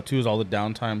think about, too, is all the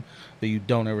downtime that you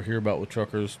don't ever hear about with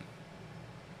truckers.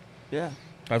 Yeah.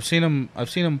 I've seen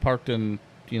them parked in,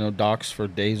 docks for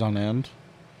days on end.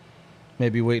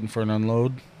 Maybe waiting for an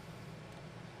unload.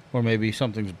 Or maybe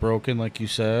something's broken, like you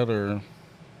said, or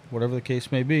whatever the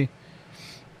case may be.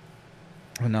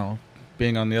 I know.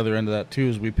 Being on the other end of that, too,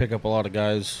 is we pick up a lot of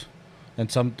guys. And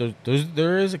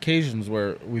there is occasions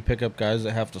where we pick up guys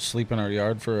that have to sleep in our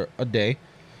yard for a day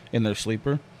in their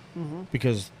sleeper. Mm-hmm.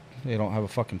 Because they don't have a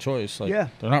fucking choice. Like, yeah.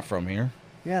 They're not from here.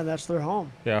 Yeah, that's their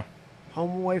home. Yeah.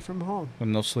 Home away from home.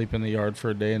 And they'll sleep in the yard for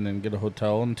a day and then get a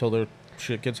hotel until their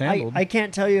shit gets handled. I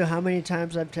can't tell you how many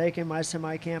times I've taken my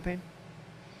semi-camping.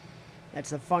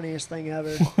 That's the funniest thing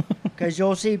ever. Because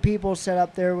you'll see people set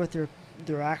up there with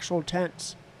their actual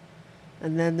tents.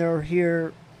 And then they'll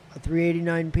hear a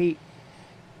 389 Pete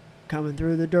coming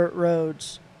through the dirt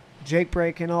roads, Jake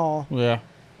brake and all. Yeah.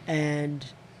 And,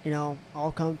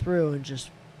 I'll come through and just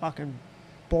fucking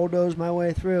bulldoze my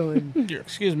way through. And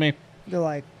excuse me. They're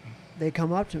like, they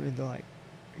come up to me. They're like,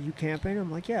 are you camping?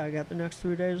 I'm like, yeah, I got the next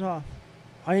 3 days off.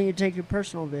 Why didn't you take your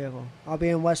personal vehicle? I'll be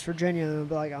in West Virginia and I'll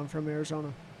be like, I'm from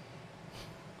Arizona.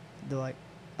 They're like,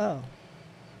 oh.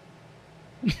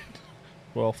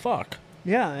 Well, fuck.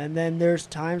 Yeah, and then there's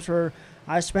times where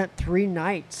I spent 3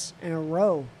 nights in a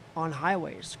row on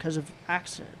highways because of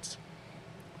accidents.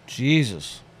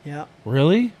 Jesus. Yeah.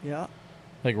 Really? Yeah.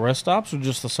 Like rest stops or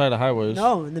just the side of highways?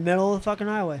 No, in the middle of the fucking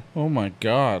highway. Oh my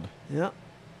God. Yeah.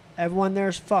 Everyone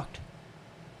there's fucked.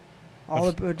 All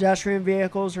the pedestrian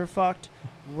vehicles are fucked.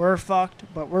 We're fucked,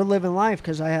 but we're living life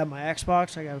because I have my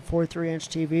Xbox. I got a 43-inch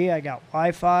TV. I got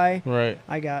Wi-Fi. Right.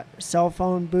 I got cell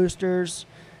phone boosters.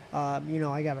 I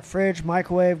got a fridge,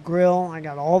 microwave, grill. I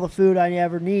got all the food I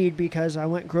ever need because I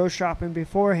went grocery shopping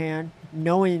beforehand,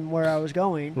 knowing where I was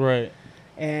going. Right.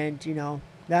 And,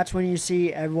 that's when you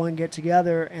see everyone get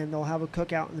together and they'll have a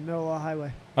cookout in the middle of the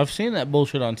highway. I've seen that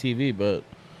bullshit on TV, but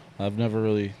I've never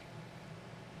really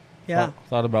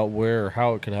thought about where or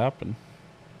how it could happen.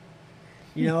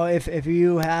 If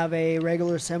you have a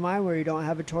regular semi where you don't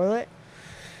have a toilet,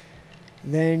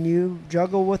 then you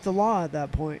juggle with the law at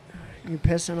that point. You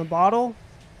piss in a bottle,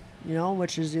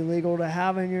 which is illegal to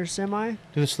have in your semi.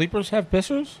 Do the sleepers have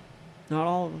pissers? Not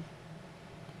all of them.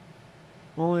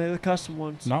 Only the custom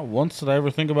ones. Not once did I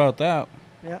ever think about that.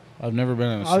 Yeah. I've never been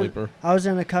in a sleeper. I was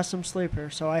in a custom sleeper,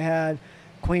 so I had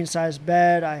queen size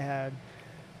bed. I had,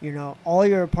 all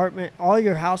your apartment, all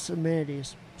your house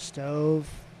amenities, stove,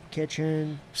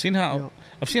 kitchen. I've seen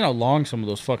how long some of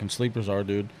those fucking sleepers are,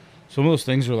 dude. Some of those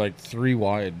things are like 3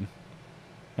 wide.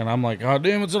 And I'm like, God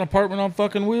damn, it's an apartment on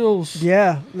fucking wheels.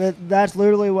 Yeah, that's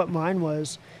literally what mine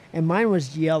was. And mine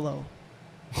was yellow.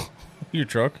 Your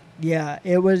truck? Yeah,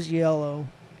 it was yellow.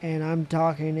 And I'm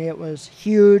talking, it was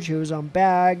huge. It was on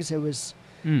bags. It was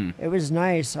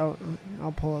nice. I'll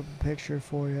pull up a picture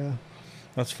for you.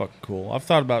 That's fucking cool. I've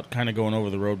thought about kind of going over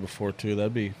the road before, too.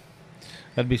 That'd be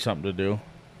something to do.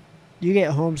 You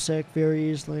get homesick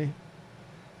very easily.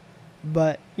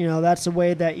 But, that's the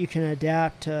way that you can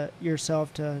adapt to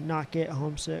yourself to not get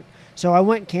homesick. So I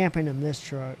went camping in this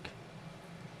truck.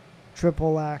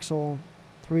 Triple axle,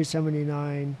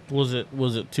 379. Was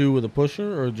it 2 with a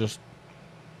pusher or just...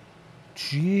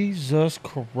 Jesus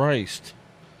Christ.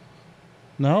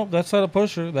 No, that's not a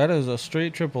pusher. That is a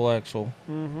straight triple axle.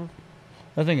 Mm-hmm.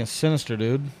 That thing is sinister,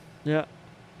 dude. Yeah.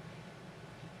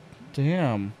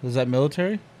 Damn. Is that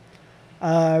military?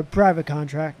 Private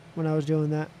contract when I was doing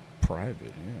that.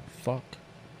 Private, yeah. Fuck.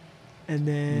 And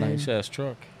then Nice ass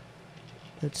truck.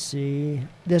 let's see.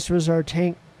 This was our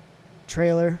tank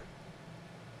trailer.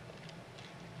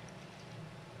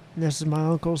 And this is my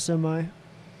uncle's semi.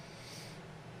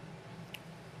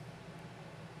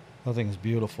 That thing's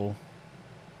beautiful.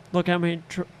 Look how many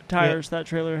tires that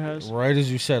trailer has. Right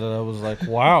as you said it, I was like,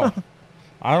 wow.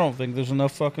 I don't think there's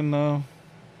enough fucking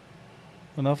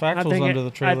enough axles under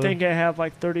the trailer. I think it have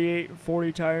like 38 or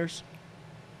 40 tires.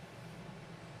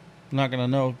 I'm not gonna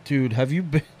know, dude. Have you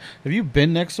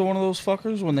been next to one of those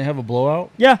fuckers when they have a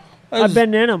blowout? Yeah, I've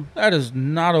been in them. That is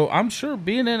not. I'm sure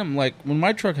being in them, like when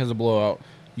my truck has a blowout,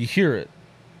 you hear it.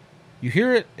 You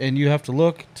hear it, and you have to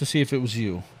look to see if it was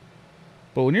you.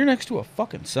 But when you're next to a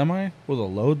fucking semi with a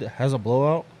load that has a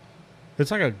blowout,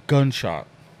 it's like a gunshot.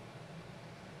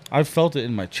 I've felt it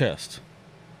in my chest.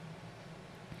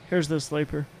 Here's the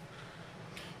sleeper.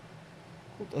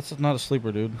 That's not a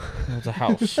sleeper, dude. It's a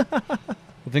house.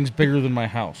 The thing's bigger than my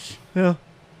house. Yeah.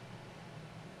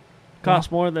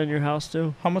 Costs more than your house,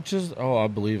 too. How much is... Oh, I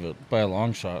believe it. By a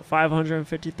long shot.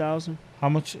 $550,000. How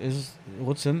much is...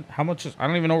 What's in... How much is... I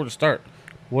don't even know where to start.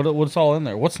 What's all in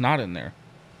there? What's not in there?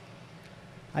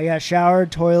 I got shower,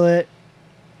 toilet.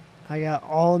 I got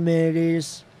all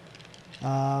amenities.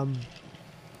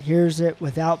 Here's it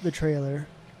without the trailer.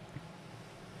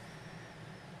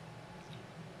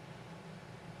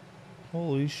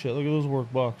 Holy shit, look at those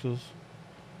work boxes.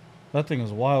 That thing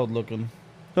is wild looking.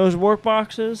 Those work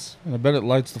boxes? And I bet it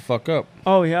lights the fuck up.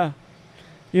 Oh, yeah.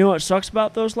 You know what sucks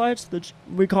about those lights?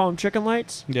 We call them chicken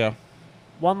lights. Yeah.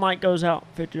 One light goes out,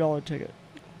 $50 ticket.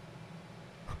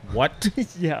 What?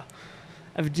 Yeah.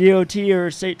 If DOT or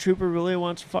a state trooper really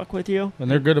wants to fuck with you. And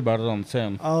they're good about it on the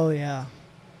 10. Oh, yeah.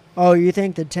 Oh, you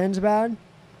think the 10's bad?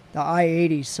 The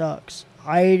I-80 sucks.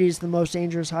 I-80 is the most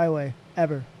dangerous highway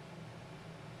ever.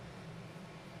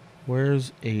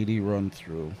 Where's 80 run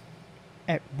through?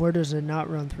 Where does it not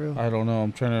run through? I don't know.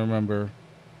 I'm trying to remember.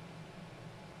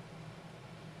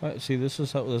 See, this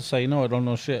is how you know I don't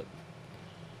know shit.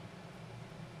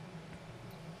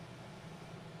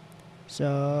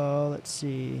 So, let's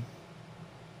see.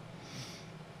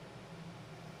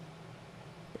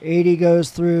 80 goes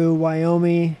through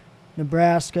Wyoming,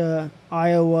 Nebraska,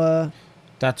 Iowa.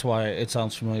 That's why it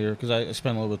sounds familiar, because I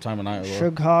spent a little bit of time in Iowa.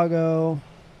 Chicago.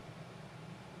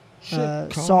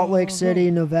 Salt Lake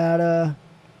City, Nevada,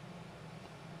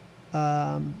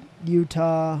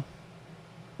 Utah,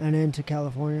 and into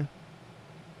California.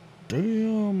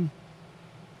 Damn.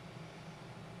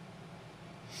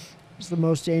 It's the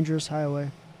most dangerous highway.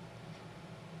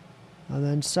 And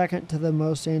then second to the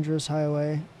most dangerous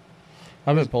highway.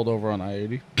 I've been pulled over on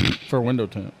I-80 for a window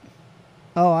tint.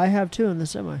 Oh, I have too in the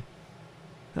semi.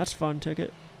 That's a fun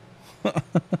ticket.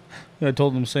 I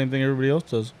told them the same thing everybody else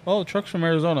does. Oh, the truck's from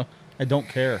Arizona. I don't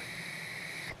care.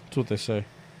 That's what they say.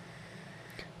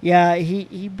 Yeah,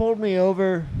 he pulled me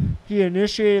over. He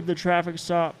initiated the traffic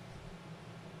stop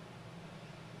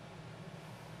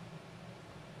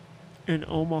in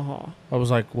Omaha. I was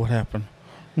like, what happened?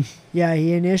 Yeah,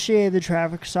 he initiated the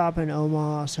traffic stop in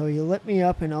Omaha, so he lit me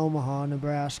up in Omaha,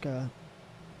 Nebraska.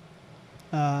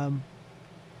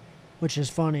 Which is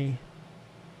funny.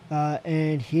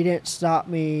 And he didn't stop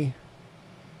me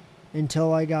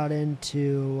until I got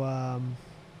into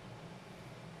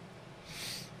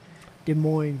Des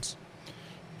Moines.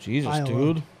 Jesus, Iowa,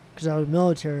 dude. Because I was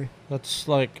military. That's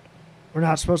like... We're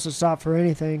not supposed to stop for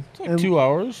anything. It's like 2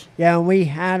 hours. Yeah, and we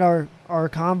had our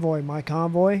convoy, my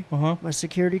convoy, Uh-huh. my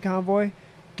security convoy,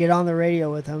 get on the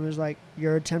radio with him. It was like,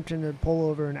 you're attempting to pull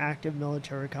over an active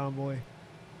military convoy.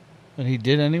 And he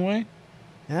did anyway?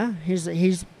 Yeah,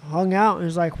 he's hung out and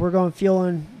he's like, we're going to fuel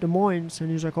in Des Moines. And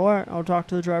he's like, all right, I'll talk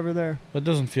to the driver there. That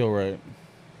doesn't feel right.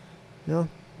 You know,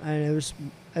 and it was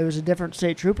a different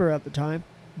state trooper at the time.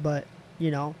 But,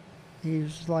 you know, he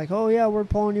was like, oh, yeah, we're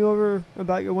pulling you over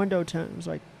about your window tint. It was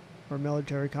like, we're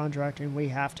military contracting. We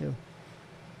have to.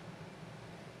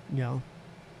 You know.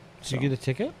 Did you get a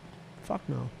ticket? Fuck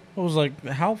no. I was like,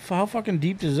 how fucking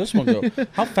deep does this one go?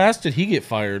 How fast did he get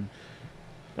fired?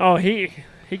 Oh, he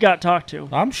got talked to.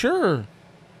 I'm sure.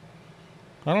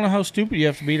 I don't know how stupid you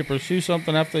have to be to pursue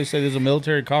something after they say there's a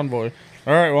military convoy.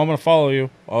 All right, well, I'm going to follow you.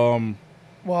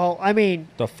 Well, I mean...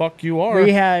 The fuck you are.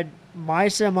 We had my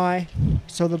semi,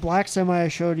 so the black semi I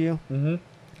showed you.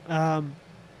 Mm-hmm.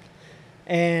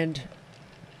 And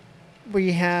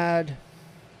we had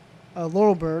a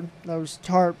little bird that was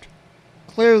tarped.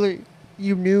 Clearly,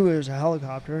 you knew it was a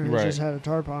helicopter. It just had a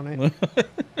tarp on it.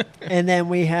 And then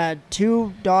we had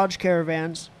 2 Dodge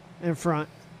Caravans in front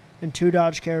and 2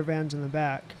 Dodge Caravans in the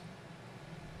back,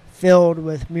 filled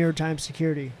with mirror time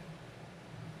security.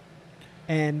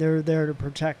 and they're there to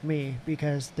protect me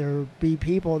because there would be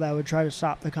people that would try to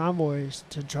stop the convoys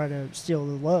to try to steal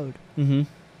the load. Mm-hmm.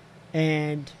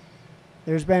 And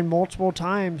there's been multiple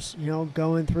times,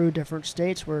 going through different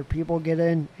states where people get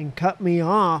in and cut me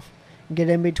off and get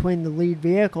in between the lead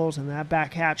vehicles, and that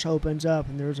back hatch opens up,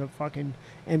 and there's a fucking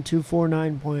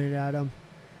M249 pointed at them.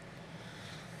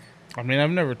 I mean, I've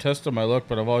never tested my luck,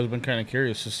 but I've always been kind of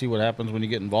curious to see what happens when you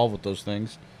get involved with those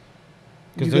things.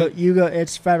 You go.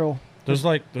 It's federal. There's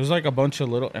like a bunch of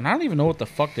little, and I don't even know what the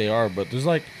fuck they are, but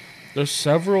there's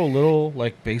several little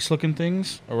like base looking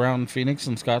things around Phoenix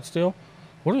and Scottsdale.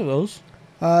 What are those?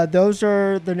 Those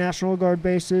are the National Guard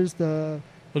bases. They're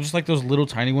just like those little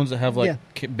tiny ones that have like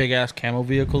big ass camo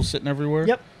vehicles sitting everywhere.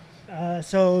 Yep.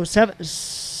 So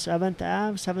 7th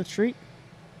Ave, 7th Street.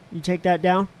 You take that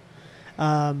down.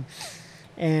 And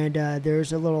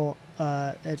there's a little,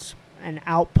 it's an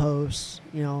outpost,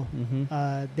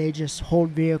 they just hold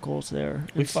vehicles there.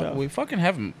 We fucking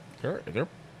have them.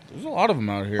 There's a lot of them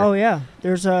out here. Oh yeah,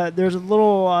 there's a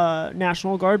little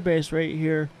National Guard base right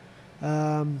here.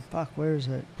 Where is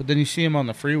it? But then you see them on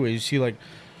the freeway. You see like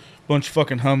a bunch of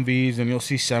fucking Humvees, and you'll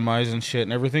see semis and shit,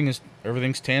 and everything's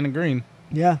tan and green.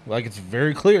 Yeah. Like it's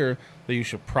very clear that you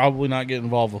should probably not get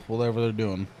involved with whatever they're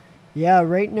doing. Yeah,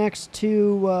 right next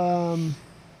to,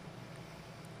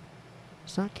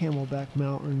 it's not Camelback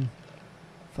Mountain.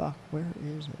 Fuck, where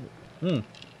is it?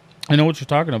 I know what you're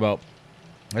talking about.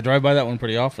 I drive by that one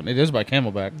pretty often. It is by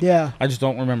Camelback. Yeah. I just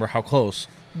don't remember how close.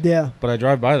 Yeah. But I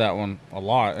drive by that one a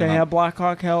lot. They have Black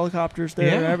Hawk helicopters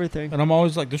there and everything. And I'm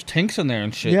always like, there's tanks in there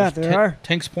and shit. Yeah, there are.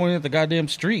 Tanks pointing at the goddamn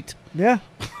street. Yeah.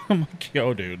 I'm like,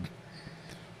 yo, dude.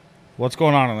 What's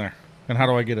going on in there? And how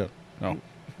do I get it? No.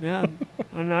 Yeah,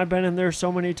 and I've been in there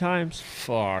so many times.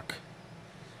 Fuck.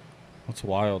 That's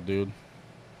wild, dude.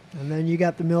 And then you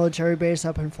got the military base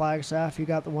up in Flagstaff. You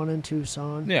got the one in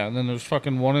Tucson. Yeah, and then there's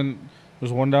fucking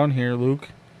there's one down here, Luke.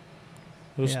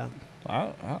 Yeah.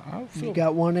 I feel... You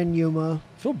got one in Yuma.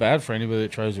 I feel bad for anybody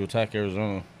that tries to attack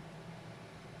Arizona.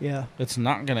 Yeah. It's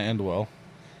not going to end well.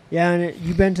 Yeah, and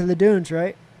you've been to the dunes,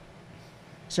 right?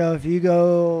 So if you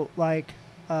go, like,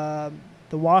 the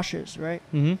washes, right?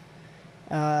 Mm-hmm.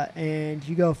 And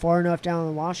you go far enough down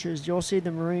the washes, you'll see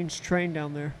the Marines train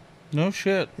down there. No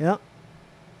shit. Yep.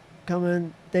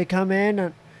 They come in,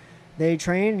 and they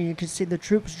train, and you can see the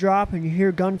troops drop, and you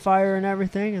hear gunfire and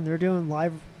everything, and they're doing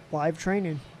live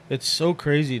training. It's so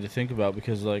crazy to think about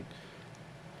because, like,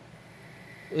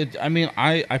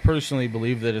 I personally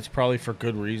believe that it's probably for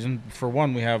good reason. For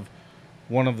one, we have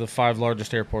one of the 5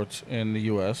 largest airports in the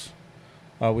U.S.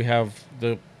 We have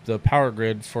the power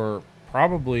grid for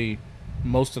probably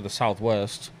most of the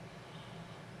Southwest.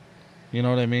 You know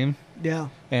what I mean? Yeah.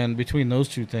 And between those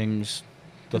two things,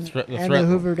 the threat, the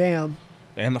Hoover Dam,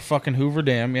 and the fucking Hoover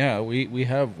Dam, yeah,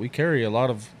 we carry a lot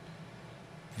of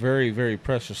very, very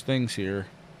precious things here,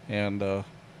 and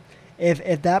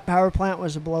if that power plant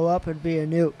was to blow up, it'd be a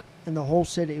nuke, and the whole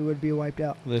city would be wiped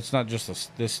out. It's not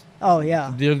just this. Oh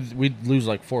yeah. We'd lose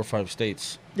like 4 or 5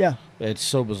 states. Yeah. It's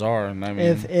so bizarre, and I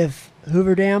mean, if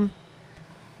Hoover Dam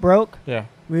broke, yeah,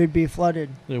 we would be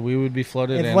flooded. Yeah, we would be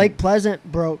flooded. If Lake Pleasant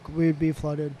broke, we would be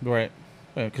flooded. Right.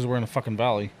 Yeah, because we're in a fucking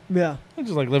valley. Yeah. It's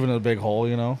just like living in a big hole,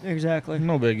 you know? Exactly.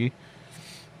 No biggie.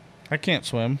 I can't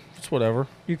swim. It's whatever.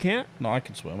 You can't? No, I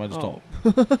can swim. I just don't.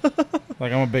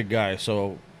 Like, I'm a big guy,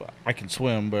 so I can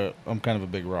swim, but I'm kind of a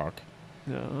big rock.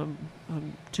 Yeah,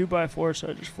 I'm 2x4, so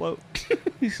I just float.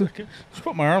 He's like, just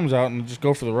put my arms out and just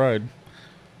go for the ride.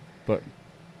 But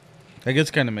I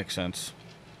guess kind of makes sense.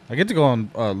 I get to go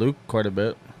on Luke quite a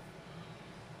bit.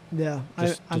 Yeah,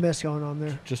 I miss going on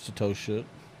there. Just to tow shit.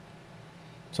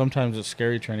 Sometimes it's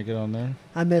scary trying to get on there.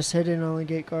 I miss hitting on the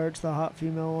gate guards, the hot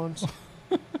female ones.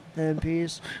 The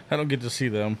MPs. I don't get to see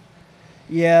them.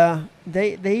 Yeah,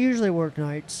 they usually work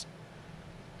nights.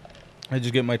 I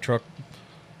just get my truck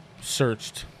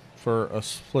searched for a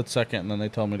split second, and then they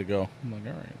tell me to go. I'm like,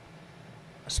 all right.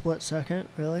 A split second,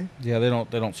 really? Yeah, they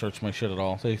don't search my shit at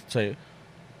all. They say,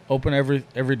 open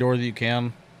every door that you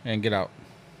can and get out.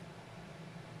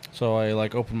 So I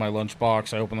like open my lunch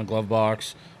box, I open the glove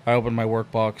box, I open my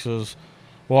work boxes,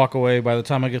 walk away. By the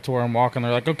time I get to where I'm walking,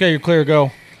 they're like, okay, you're clear,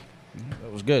 go.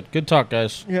 That was good. Good talk,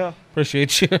 guys. Yeah.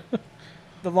 Appreciate you.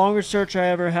 The longest search I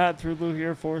ever had through Luke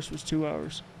Air Force was 2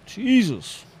 hours.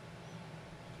 Jesus.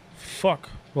 Fuck.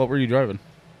 What were you driving?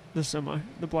 The semi,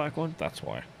 the black one. That's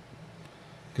why.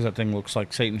 Because that thing looks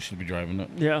like Satan should be driving it.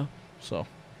 Yeah. So,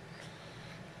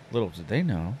 little did they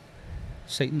know,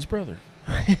 Satan's brother.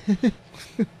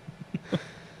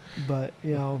 But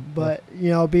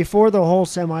before the whole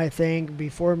semi thing,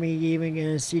 before me even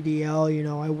getting a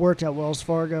CDL, I worked at Wells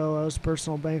Fargo. I was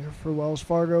personal banker for Wells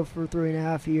Fargo for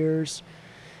 3.5 years.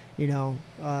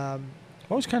 I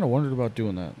always kind of wondered about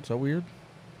doing that. Is that weird?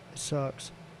 It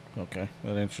sucks. Okay,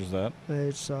 that answers that.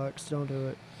 It sucks. Don't do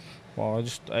it. Well,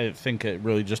 I think it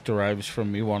really just derives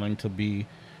from me wanting to be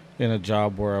in a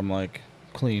job where I'm like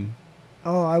clean.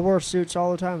 Oh, I wore suits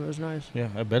all the time. It was nice. Yeah,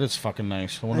 I bet it's fucking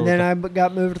nice. And then I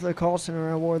got moved to the call center.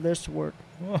 And I wore this to work.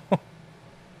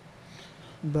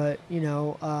 But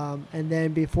and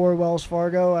then before Wells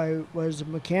Fargo, I was a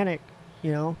mechanic.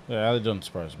 Yeah, that doesn't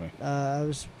surprise me. I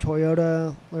was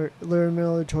Toyota, Larry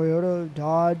Miller, Toyota,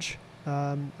 Dodge.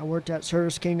 I worked at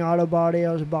Service King Auto Body.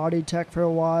 I was a body tech for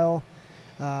a while,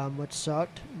 which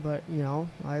sucked. But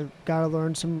I got to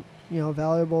learn some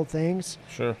valuable things.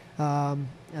 Sure.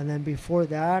 And then before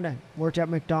that, I worked at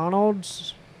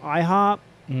McDonald's, IHOP.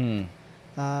 And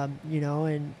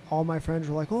all my friends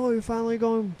were like, "Oh, you're finally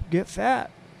going to get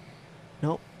fat."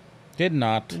 Nope. Did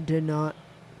not. Did not.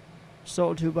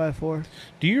 Still a 2x4.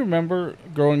 Do you remember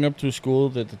growing up through school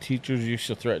that the teachers used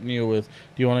to threaten you with,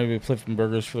 "Do you want to be flipping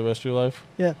burgers for the rest of your life?"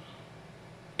 Yeah.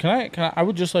 Can I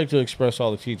would just like to express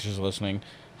all the teachers listening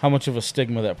how much of a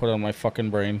stigma that put on my fucking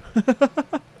brain.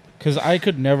 Because I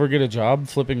could never get a job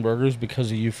flipping burgers because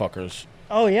of you fuckers.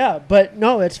 Oh yeah, but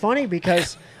no, it's funny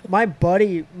because my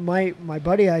buddy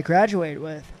I graduated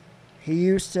with, he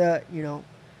used to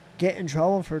get in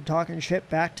trouble for talking shit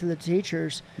back to the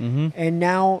teachers, and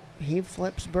now he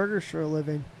flips burgers for a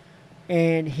living,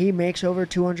 and he makes over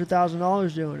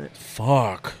 $200,000 doing it.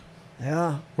 Fuck.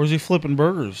 Yeah. Where's he flipping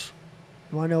burgers?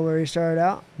 You want to know where he started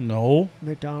out? No.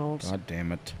 McDonald's. God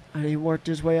damn it. And he worked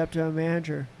his way up to a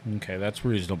manager. Okay, that's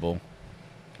reasonable.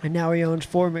 And now he owns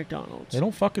 4 McDonald's. They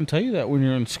don't fucking tell you that when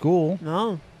you're in school.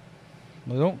 No.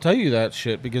 They don't tell you that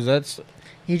shit because that's...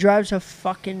 He drives a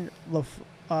fucking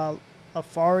a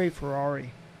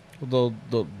Ferrari. The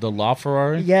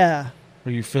LaFerrari? Yeah.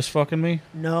 Are you fist fucking me?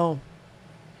 No.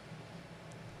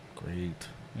 Great.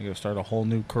 I gotta start a whole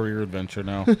new career adventure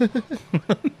now.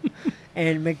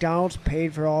 And McDonald's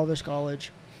paid for all of his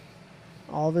college.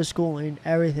 All of his schooling,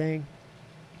 everything.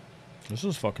 This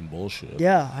is fucking bullshit.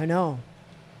 Yeah, I know.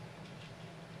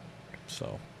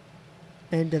 So.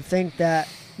 And to think that,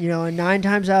 and 9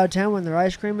 times out of 10 when their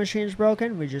ice cream machine's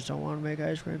broken, we just don't want to make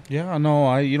ice cream. Yeah,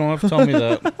 no, you don't have to tell me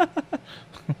that.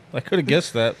 I could have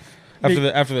guessed that. After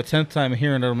the 10th time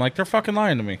hearing it, I'm like, they're fucking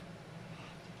lying to me.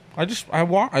 I just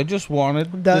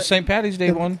wanted the St. Patty's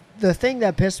Day one. The thing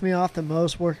that pissed me off the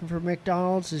most working for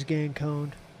McDonald's is getting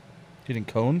coned. Getting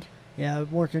coned? Yeah,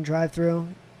 working drive-through.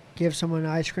 Give someone an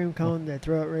ice cream cone, they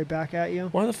throw it right back at you.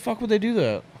 Why the fuck would they do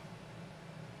that?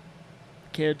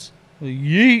 Kids.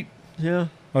 Yeet. Yeah.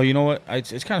 Oh, you know what?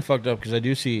 It's kind of fucked up because I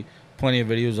do see plenty of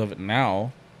videos of it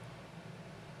now.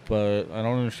 But I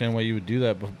don't understand why you would do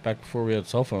that back before we had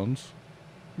cell phones.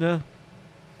 Yeah.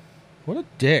 What a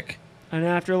dick. And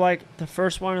after, the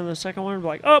first one and the second one, we're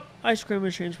like, oh, ice cream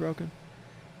machine's broken.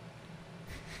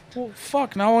 Well,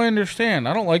 fuck, now I understand.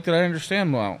 I don't like that I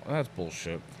understand. Well, that's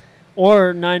bullshit.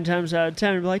 Or 9 times out of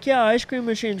 10, we'd be like, yeah, ice cream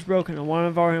machine's broken. And one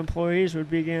of our employees would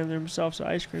be getting themselves an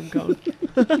ice cream cone.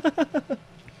 They're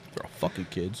all fucking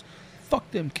kids.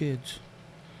 Fuck them kids.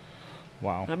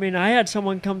 Wow. I mean, I had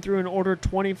someone come through and order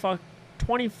 25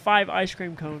 ice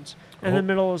cream cones in the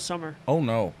middle of summer. Oh,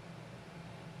 no.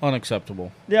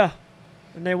 Unacceptable. Yeah.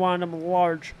 And they wanted them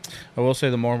large. I will say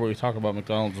the more we talk about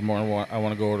McDonald's, the more I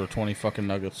want to go order 20 fucking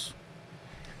nuggets.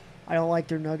 I don't like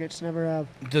their nuggets. Never have.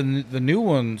 The new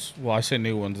ones, well, I say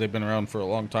new ones. They've been around for a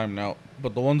long time now.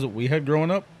 But the ones that we had growing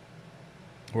up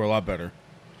were a lot better.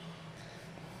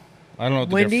 I don't know what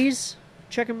the Wendy's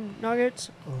chicken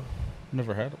nuggets? Oh.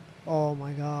 Never had them. Oh,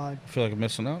 my God. I feel like I'm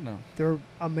missing out now. They're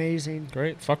amazing.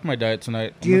 Great. Fuck my diet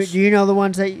tonight. Do you know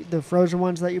the frozen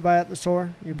ones that you buy at the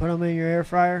store? You put them in your air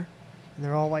fryer, and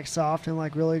they're all soft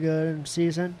and really good and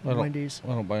seasoned. Wendy's. I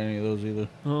don't buy any of those either.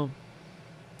 Oh,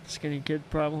 skinny kid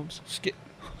problems.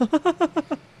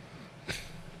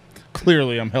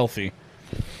 Clearly, I'm healthy.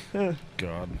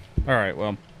 God. All right.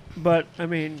 Well. But I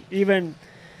mean,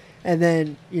 and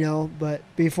then but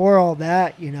before all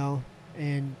that,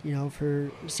 and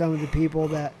for some of the people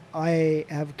that I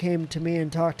have came to me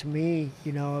and talked to me,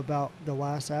 about the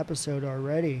last episode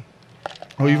already.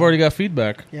 Oh, you've already got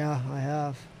feedback. Yeah, I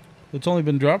have. It's only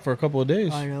been dropped for a couple of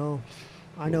days. I know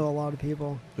a lot of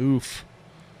people. Oof.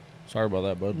 Sorry about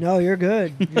that, bud. No, you're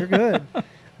good. You're good.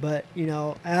 But,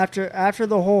 after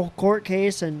the whole court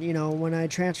case and, when I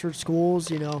transferred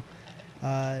schools,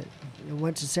 I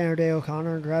went to San Jose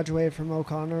O'Connor and graduated from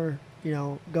O'Connor,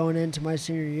 going into my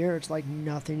senior year, it's like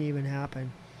nothing even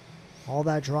happened. all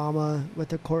that drama with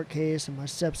the court case and my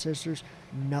stepsisters,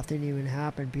 nothing even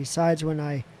happened. Besides when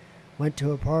I went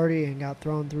to a party and got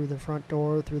thrown through the front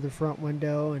door, through the front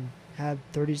window, and had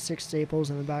 36 staples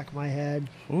in the back of my head.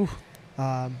 Ooh.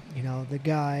 The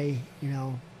guy,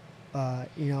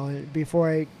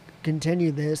 before I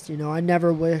continue this, I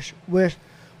never wish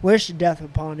death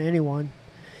upon anyone,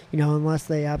 unless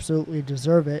they absolutely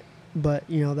deserve it. But,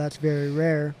 that's very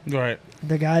rare. Right.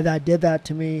 The guy that did that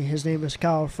to me, his name is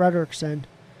Kyle Frederickson.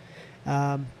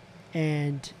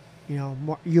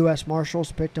 U.S.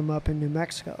 Marshals picked him up in New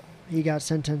Mexico. He got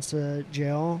sentenced to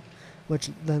jail, which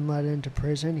then led into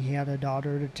prison. He had a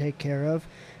daughter to take care of.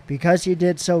 Because he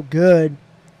did so good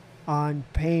on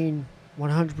paying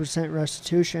 100%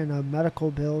 restitution of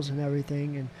medical bills and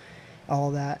everything and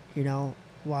all that,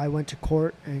 I went to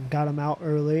court and got him out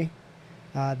early.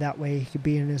 That way he could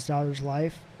be in his daughter's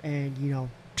life and,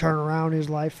 turn around his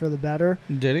life for the better.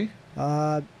 Did he?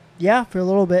 Yeah, for a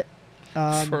little bit.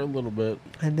 For a little bit.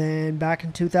 And then back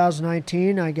in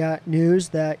 2019, I got news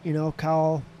that,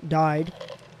 Kyle died.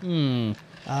 Which,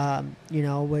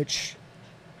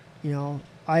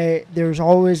 there's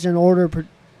always an order.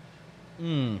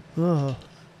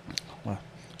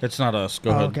 It's not us.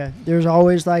 Go ahead. Okay. There's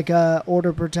always like a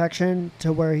order protection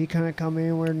to where he couldn't come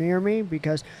anywhere near me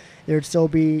because there'd still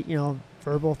be,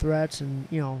 verbal threats and,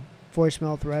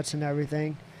 voicemail threats and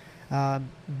everything.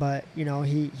 But,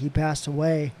 he passed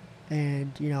away.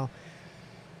 And,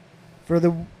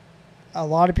 a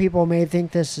lot of people may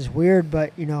think this is weird,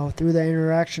 but, through the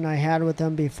interaction I had with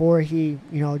him before he,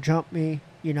 jumped me,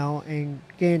 and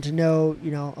getting to know,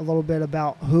 a little bit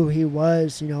about who he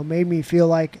was, made me feel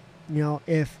like,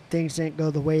 if things didn't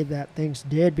go the way that things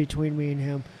did between me and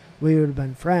him, we would have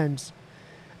been friends.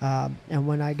 And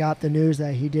when I got the news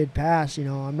that he did pass,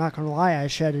 I'm not going to lie, I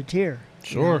shed a tear.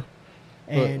 Sure.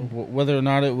 And but whether or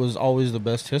not it was always the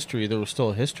best history, there was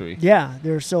still a history. Yeah,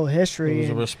 there was still a history. There was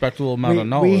a respectable amount of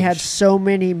knowledge. We had so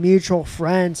many mutual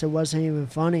friends, it wasn't even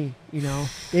funny,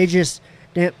 They just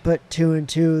didn't put two and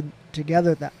two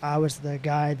together that I was the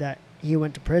guy that he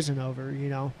went to prison over,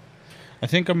 I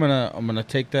think I'm gonna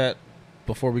take that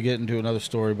before we get into another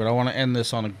story, but I want to end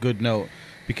this on a good note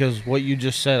because what you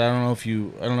just said, I don't know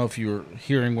if you were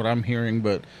hearing what I'm hearing,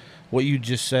 but what you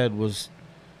just said was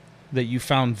that you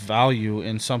found value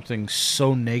in something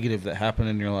so negative that happened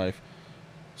in your life.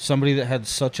 Somebody that had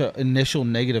such an initial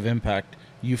negative impact,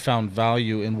 you found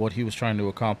value in what he was trying to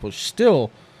accomplish.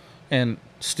 Still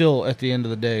at the end of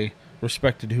the day,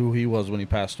 respected who he was when he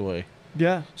passed away.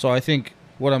 Yeah. So I think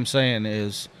what I'm saying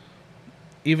is,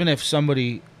 even if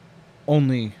somebody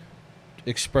only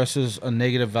expresses a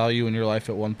negative value in your life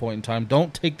at one point in time,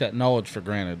 don't take that knowledge for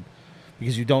granted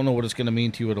because you don't know what it's going to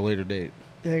mean to you at a later date.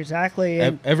 Exactly.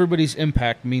 Everybody's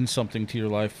impact means something to your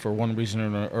life for one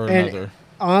reason or another.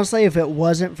 Honestly, if it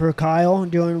wasn't for Kyle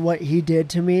doing what he did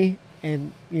to me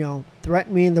and,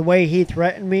 threatened me in the way he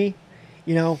threatened me,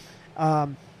 I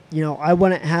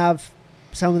wouldn't have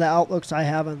some of the outlooks I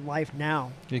have in life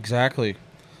now. Exactly.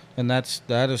 And that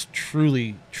is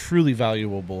truly, truly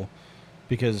valuable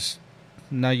because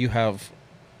now you have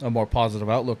a more positive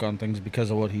outlook on things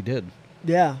because of what he did.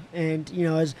 Yeah, and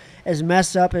as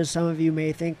messed up as some of you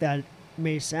may think that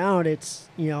may sound, it's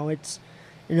no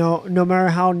matter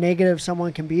how negative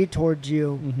someone can be towards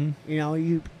you,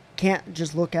 you can't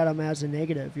just look at them as a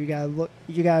negative. You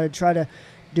gotta try to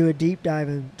do a deep dive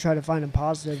and try to find a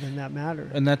positive in that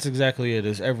matter. And that's exactly it.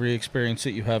 Is every experience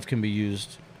that you have can be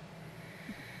used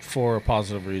for a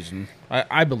positive reason.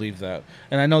 I believe that,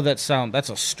 and I know that's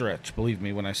a stretch. Believe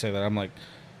me when I say that. I'm like,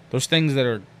 there's things that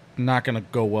are not going to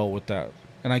go well with that,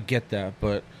 and I get that,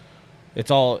 but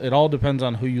it all depends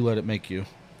on who you let it make you.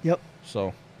 Yep.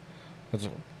 So that's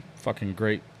a fucking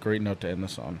great note to end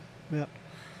this on. Yep.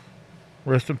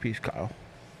 Rest in peace, Kyle.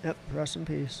 Yep. Rest in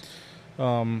peace.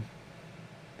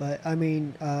 But I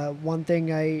mean, one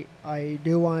thing I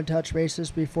do want to touch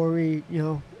bases before we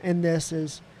end this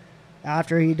is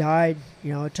after he died.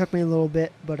 It took me a little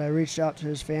bit, but I reached out to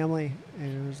his family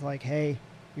and it was like, hey,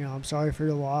 I'm sorry for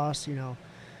your loss.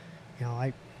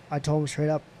 I told him straight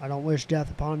up, I don't wish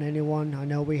death upon anyone. I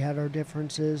know we had our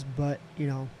differences, but,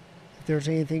 if there's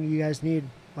anything you guys need,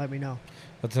 let me know.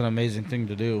 That's an amazing thing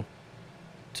to do,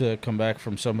 to come back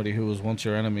from somebody who was once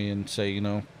your enemy and say,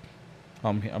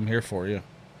 I'm here for you.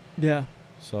 Yeah.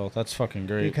 So that's fucking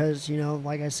great. Because,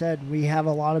 like I said, we have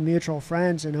a lot of mutual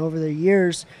friends, and over the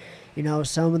years,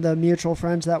 some of the mutual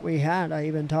friends that we had, I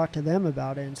even talked to them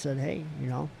about it and said, hey,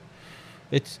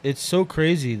 It's so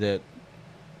crazy that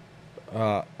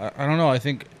I don't know. I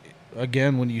think,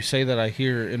 again, when you say that, I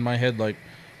hear in my head, like,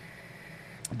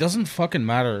 it doesn't fucking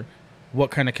matter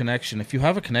what kind of connection. If you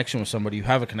have a connection with somebody, you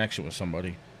have a connection with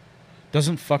somebody.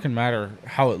 Doesn't fucking matter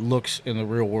how it looks in the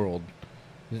real world.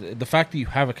 The fact that you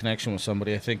have a connection with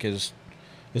somebody, I think, is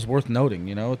worth noting.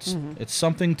 You know, it's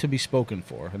something to be spoken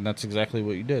for, and that's exactly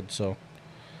what you did. So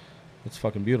it's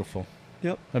fucking beautiful.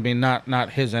 Yep. I mean,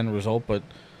 not his end result, but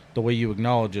the way you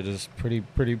acknowledge it is pretty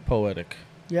poetic.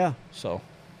 Yeah. So,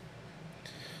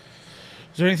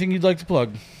 is there anything you'd like to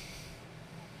plug?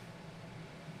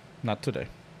 Not today.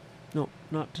 No,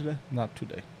 not today. Not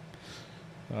today.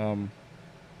 Well,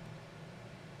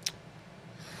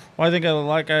 I think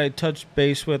I touched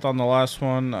base with on the last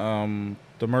one.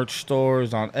 The merch store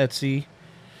is on Etsy.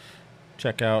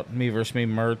 Check out Me vs. Me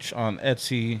merch on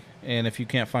Etsy. And if you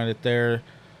can't find it there,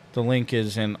 the link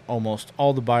is in almost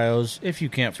all the bios. If you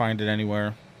can't find it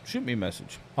anywhere, shoot me a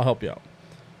message. I'll help you out.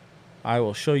 I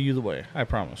will show you the way. I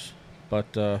promise.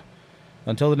 But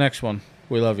until the next one,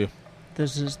 we love you.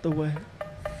 This is the way.